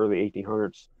early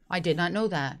 1800s. I did not know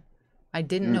that. I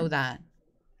didn't know that.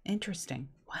 Interesting.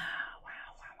 Wow.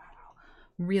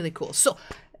 Really cool. So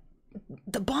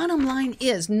the bottom line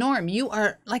is, Norm, you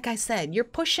are, like I said, you're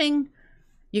pushing.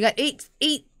 You got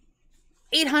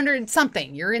 800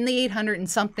 something. You're in the 800 and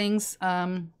somethings.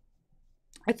 I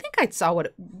think I saw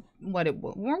what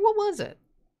was it?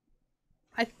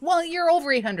 Well, you're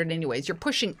over 800 anyways. You're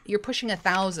pushing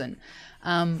 1,000.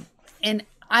 And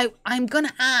I'm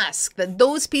gonna ask that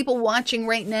those people watching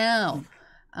right now,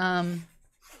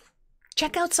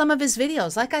 check out some of his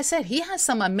videos. Like I said, he has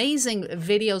some amazing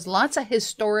videos, lots of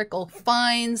historical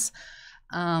finds.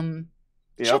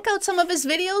 Check out some of his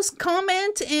videos,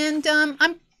 comment, and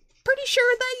I'm pretty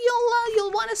sure that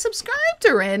you'll want to subscribe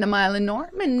to Random Island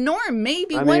Norm. And Norm,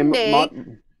 maybe one day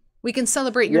we can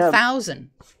celebrate your 1,000.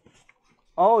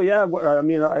 Oh yeah, I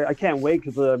mean, I can't wait,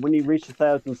 because when you reach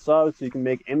 1,000 subs, you can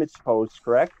make image posts,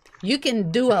 correct? You can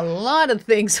do a lot of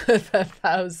things with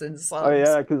 1,000 subs. Oh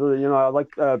yeah, because I like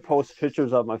post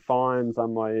pictures of my finds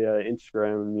on my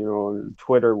Instagram, and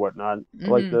Twitter, whatnot. I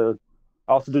like to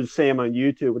also do the same on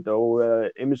YouTube with the whole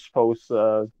image post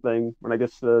thing when I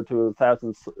get to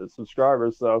 1,000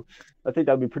 subscribers. So I think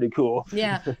that'd be pretty cool.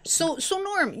 Yeah. So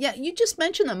Norm, you just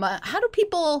mentioned them. How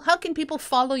can people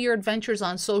follow your adventures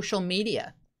on social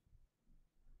media?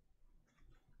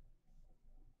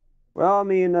 Well, I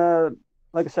mean,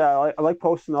 like I said, I like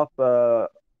posting up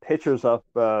pictures of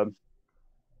the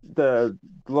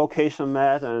location I'm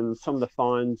at and some of the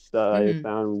finds that I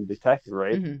found detected,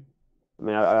 right? I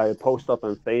mean, I post up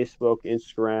on Facebook,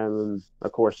 Instagram, and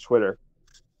of course Twitter.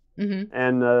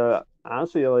 And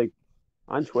honestly, like,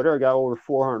 on Twitter, I got over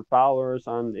 400 followers.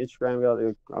 On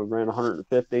Instagram, I ran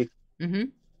 150. Mm-hmm.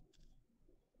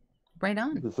 Right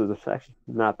on. This is actually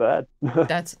not bad.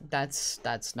 That's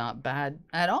not bad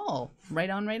at all. Right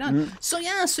on, right on. Mm-hmm. So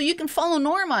yeah, so you can follow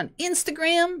Norm on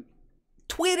Instagram,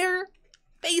 Twitter,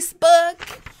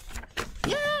 Facebook.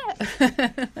 Yeah.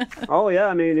 Oh yeah,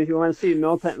 I mean, if you want to see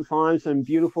Metal Detecting finds in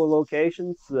beautiful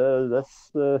locations,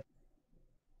 that's the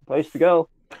place to go.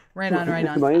 Right on, right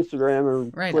on. My Instagram or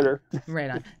Twitter. Right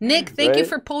on. Nick, thank you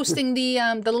for posting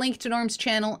the link to Norm's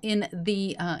channel in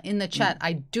the chat.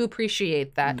 I do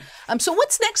appreciate that. So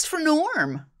what's next for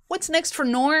Norm? What's next for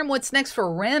Norm? What's next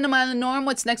for Random Island Norm?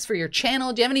 What's next for your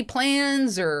channel? Do you have any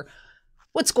plans or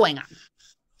what's going on?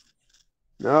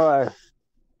 No, I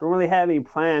don't really have any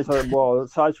plans. Well,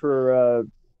 aside for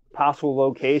possible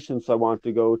locations I want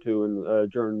to go to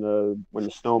during when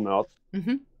the snow melts.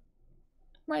 Mm-hmm.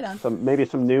 Right on. Maybe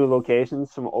some new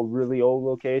locations, some really old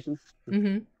locations.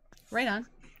 Mm-hmm. Right on.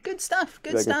 Good stuff.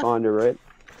 Good stuff. I can find it, right?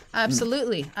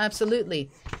 Absolutely. Absolutely.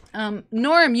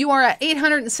 Norm, you are at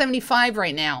 875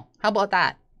 right now. How about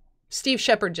that? Steve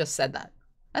Shepard just said that.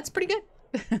 That's pretty good.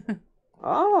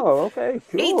 Oh, okay.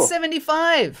 Cool.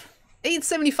 875.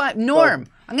 875. Norm,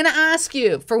 I'm going to ask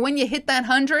you for when you hit that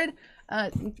 100,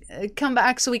 come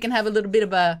back so we can have a little bit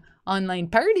of a online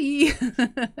party.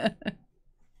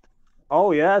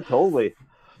 Oh, yeah, totally.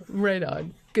 Right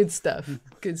on. Good stuff.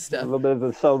 Good stuff. A little bit of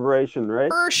a celebration,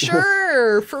 right? For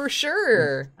sure. For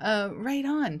sure. Right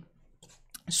on.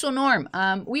 So, Norm,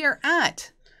 we are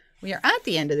at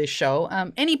the end of this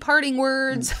show. Any parting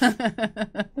words? I'm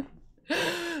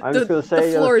just going to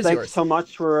say thanks so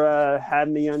much for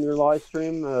having me on your live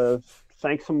stream.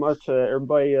 Thanks so much,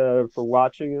 everybody, for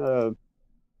watching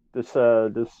this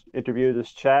interview,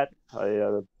 this chat.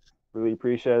 I really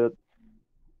appreciate it.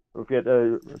 Don't forget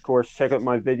to, of course, check out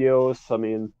my videos. I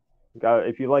mean,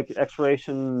 if you like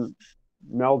exploration,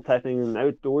 metal detecting, and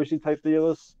outdoorsy type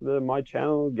videos, my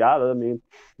channel got it. I mean,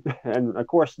 and of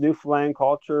course, Newfoundland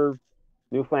culture,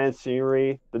 Newfoundland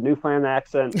scenery, the Newfoundland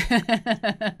accent,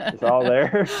 it's all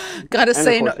there. Gotta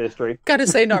say, history. Gotta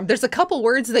say, Norm, there's a couple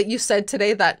words that you said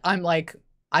today that I'm like,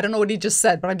 I don't know what he just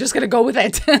said, but I'm just gonna go with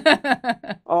it.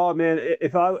 Oh man,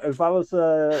 if I was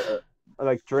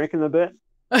like drinking a bit.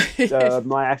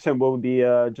 My accent will be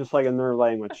just like another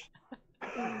language.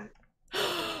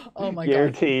 Oh my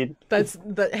Guaranteed. God.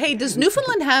 Hey, does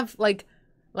Newfoundland have like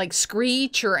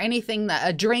screech or anything, that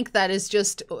a drink that is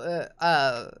just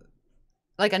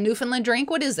like a Newfoundland drink?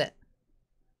 What is it?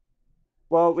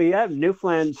 Well, we have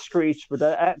Newfoundland screech, but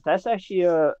that's actually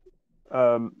a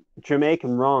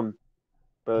Jamaican rum.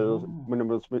 But when it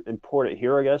was imported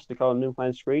here, I guess they call it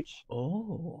Newfoundland screech.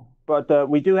 Oh. But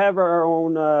we do have our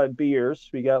own beers.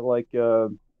 We got like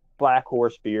Black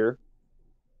Horse beer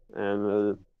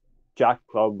and Jack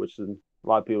Club, which a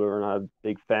lot of people are not a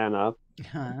big fan of.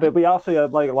 But we also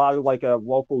have like a lot of like a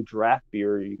local draft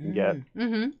beer you can get.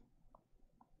 Mm-hmm.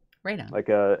 Right on. Like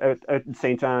at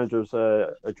St. John's, there's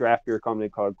a draft beer company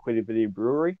called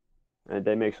𝑧𝑽𝑷𝑷𝑐�𝑹𝑚, and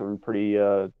they make some pretty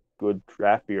good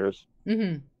draft beers.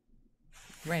 Mm-hmm.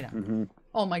 Right on. Mm-hmm.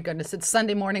 Oh my goodness, it's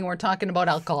Sunday morning. We're talking about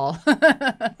alcohol.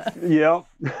 Yep.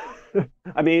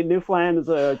 I mean,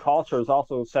 Newfoundland's culture is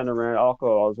also centered around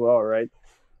alcohol as well, right?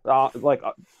 Like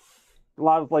a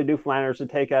lot of like Newfoundlanders that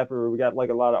take after. We got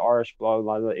like a lot of Irish blood, a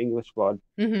lot of English blood.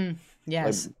 Mm-hmm.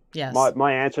 Yes. Like, yes.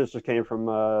 My ancestors came from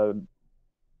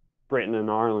Britain and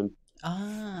Ireland.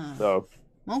 Ah. So.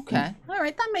 Okay. All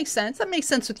right. That makes sense. That makes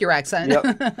sense with your accent.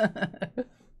 Yep.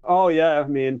 Oh yeah. I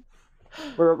mean.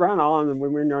 We're around Ireland, and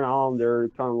when we're near Ireland, they're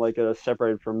kind of like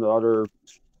separated from the other,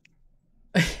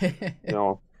 you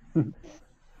know,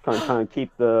 kind of keep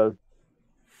the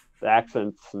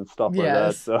accents and stuff like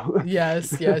that. So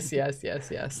yes.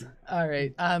 All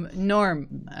right,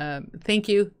 Norm, thank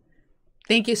you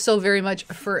so very much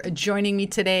for joining me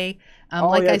today.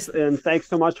 And thanks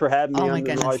so much for having me on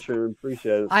the live stream.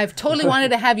 Appreciate it. I've totally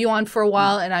wanted to have you on for a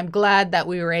while, and I'm glad that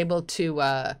we were able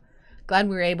to. Glad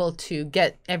we were able to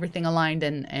get everything aligned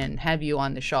and have you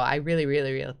on the show. I really,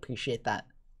 really, really appreciate that.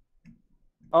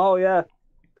 Oh yeah,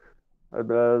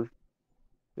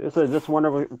 it's just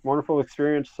wonderful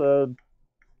experience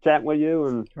chatting with you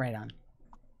and right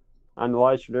on the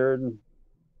live stream there and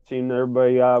seeing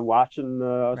everybody watching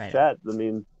us chat. I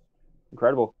mean,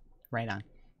 incredible. Right on.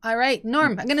 All right,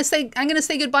 Norm, I'm gonna say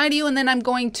goodbye to you, and then I'm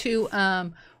going to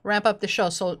wrap up the show.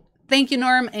 So thank you,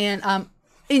 Norm, and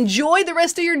enjoy the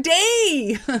rest of your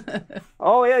day.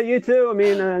 Oh yeah, you too. I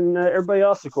mean, and everybody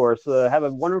else, of course. Have a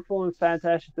wonderful and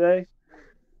fantastic day.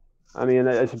 I mean,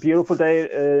 it's a beautiful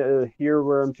day here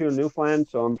where I'm in Newfoundland,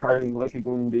 so I'm probably likely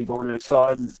going to be going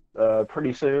outside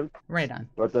pretty soon. Right on.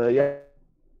 But yeah.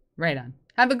 Right on.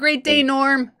 Have a great day,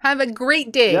 Norm. Have a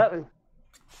great day. Yep.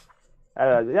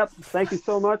 Yep. Thank you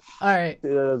so much. All right.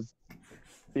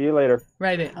 See you later.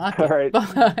 Right in. Okay. All right.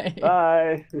 Bye.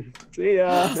 Bye. See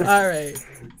ya. All right.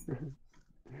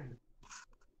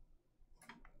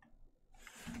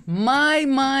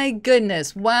 My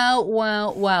goodness. Wow,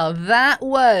 wow, wow. That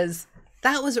was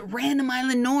Random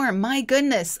Island Norm. My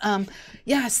goodness.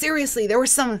 Yeah, seriously, there were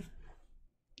some,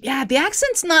 yeah, the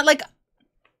accent's not like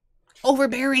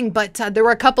overbearing, but there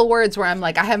were a couple words where I'm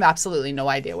like, I have absolutely no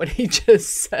idea what he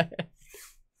just said.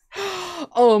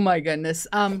 Oh my goodness.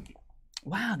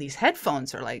 Wow, these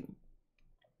headphones are like,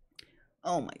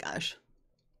 oh my gosh.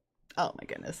 Oh my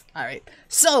goodness. All right.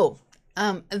 So,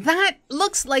 that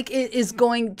looks like it is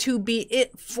going to be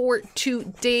it for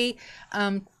today.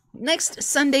 Next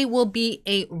Sunday will be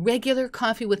a regular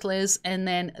Coffee with Liz, and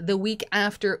then the week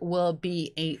after will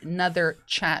be another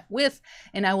chat with,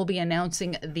 and I will be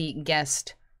announcing the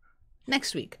guest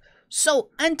next week. So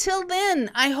until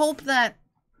then, I hope that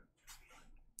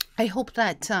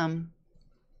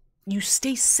you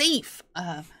stay safe.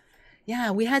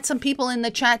 Yeah, we had some people in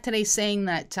the chat today saying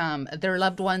that their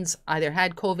loved ones either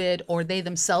had COVID or they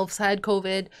themselves had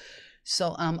COVID.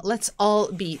 So let's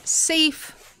all be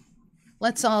safe.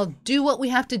 Let's all do what we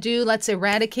have to do. Let's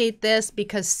eradicate this,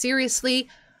 because seriously,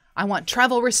 I want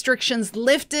travel restrictions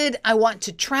lifted. I want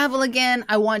to travel again.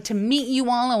 I want to meet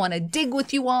you all. I want to dig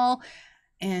with you all.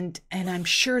 And I'm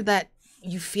sure that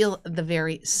you feel the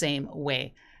very same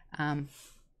way.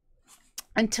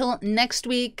 Until next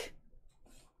week,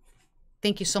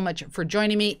 thank you so much for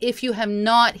joining me. If you have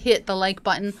not hit the like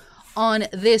button on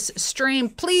this stream,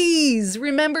 please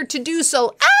remember to do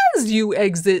so as you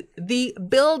exit the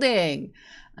building.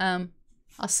 I'll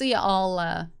see you all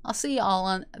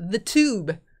on the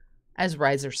tube, as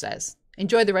Riser says.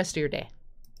 Enjoy the rest of your day.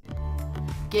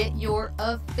 Get your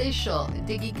official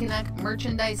Diggy Canuck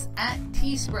merchandise at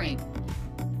Teespring.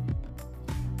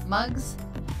 Mugs,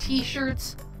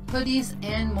 t-shirts, hoodies,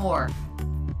 and more.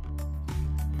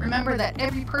 Remember that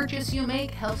every purchase you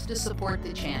make helps to support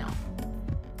the channel.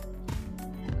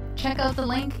 Check out the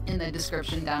link in the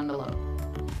description down below.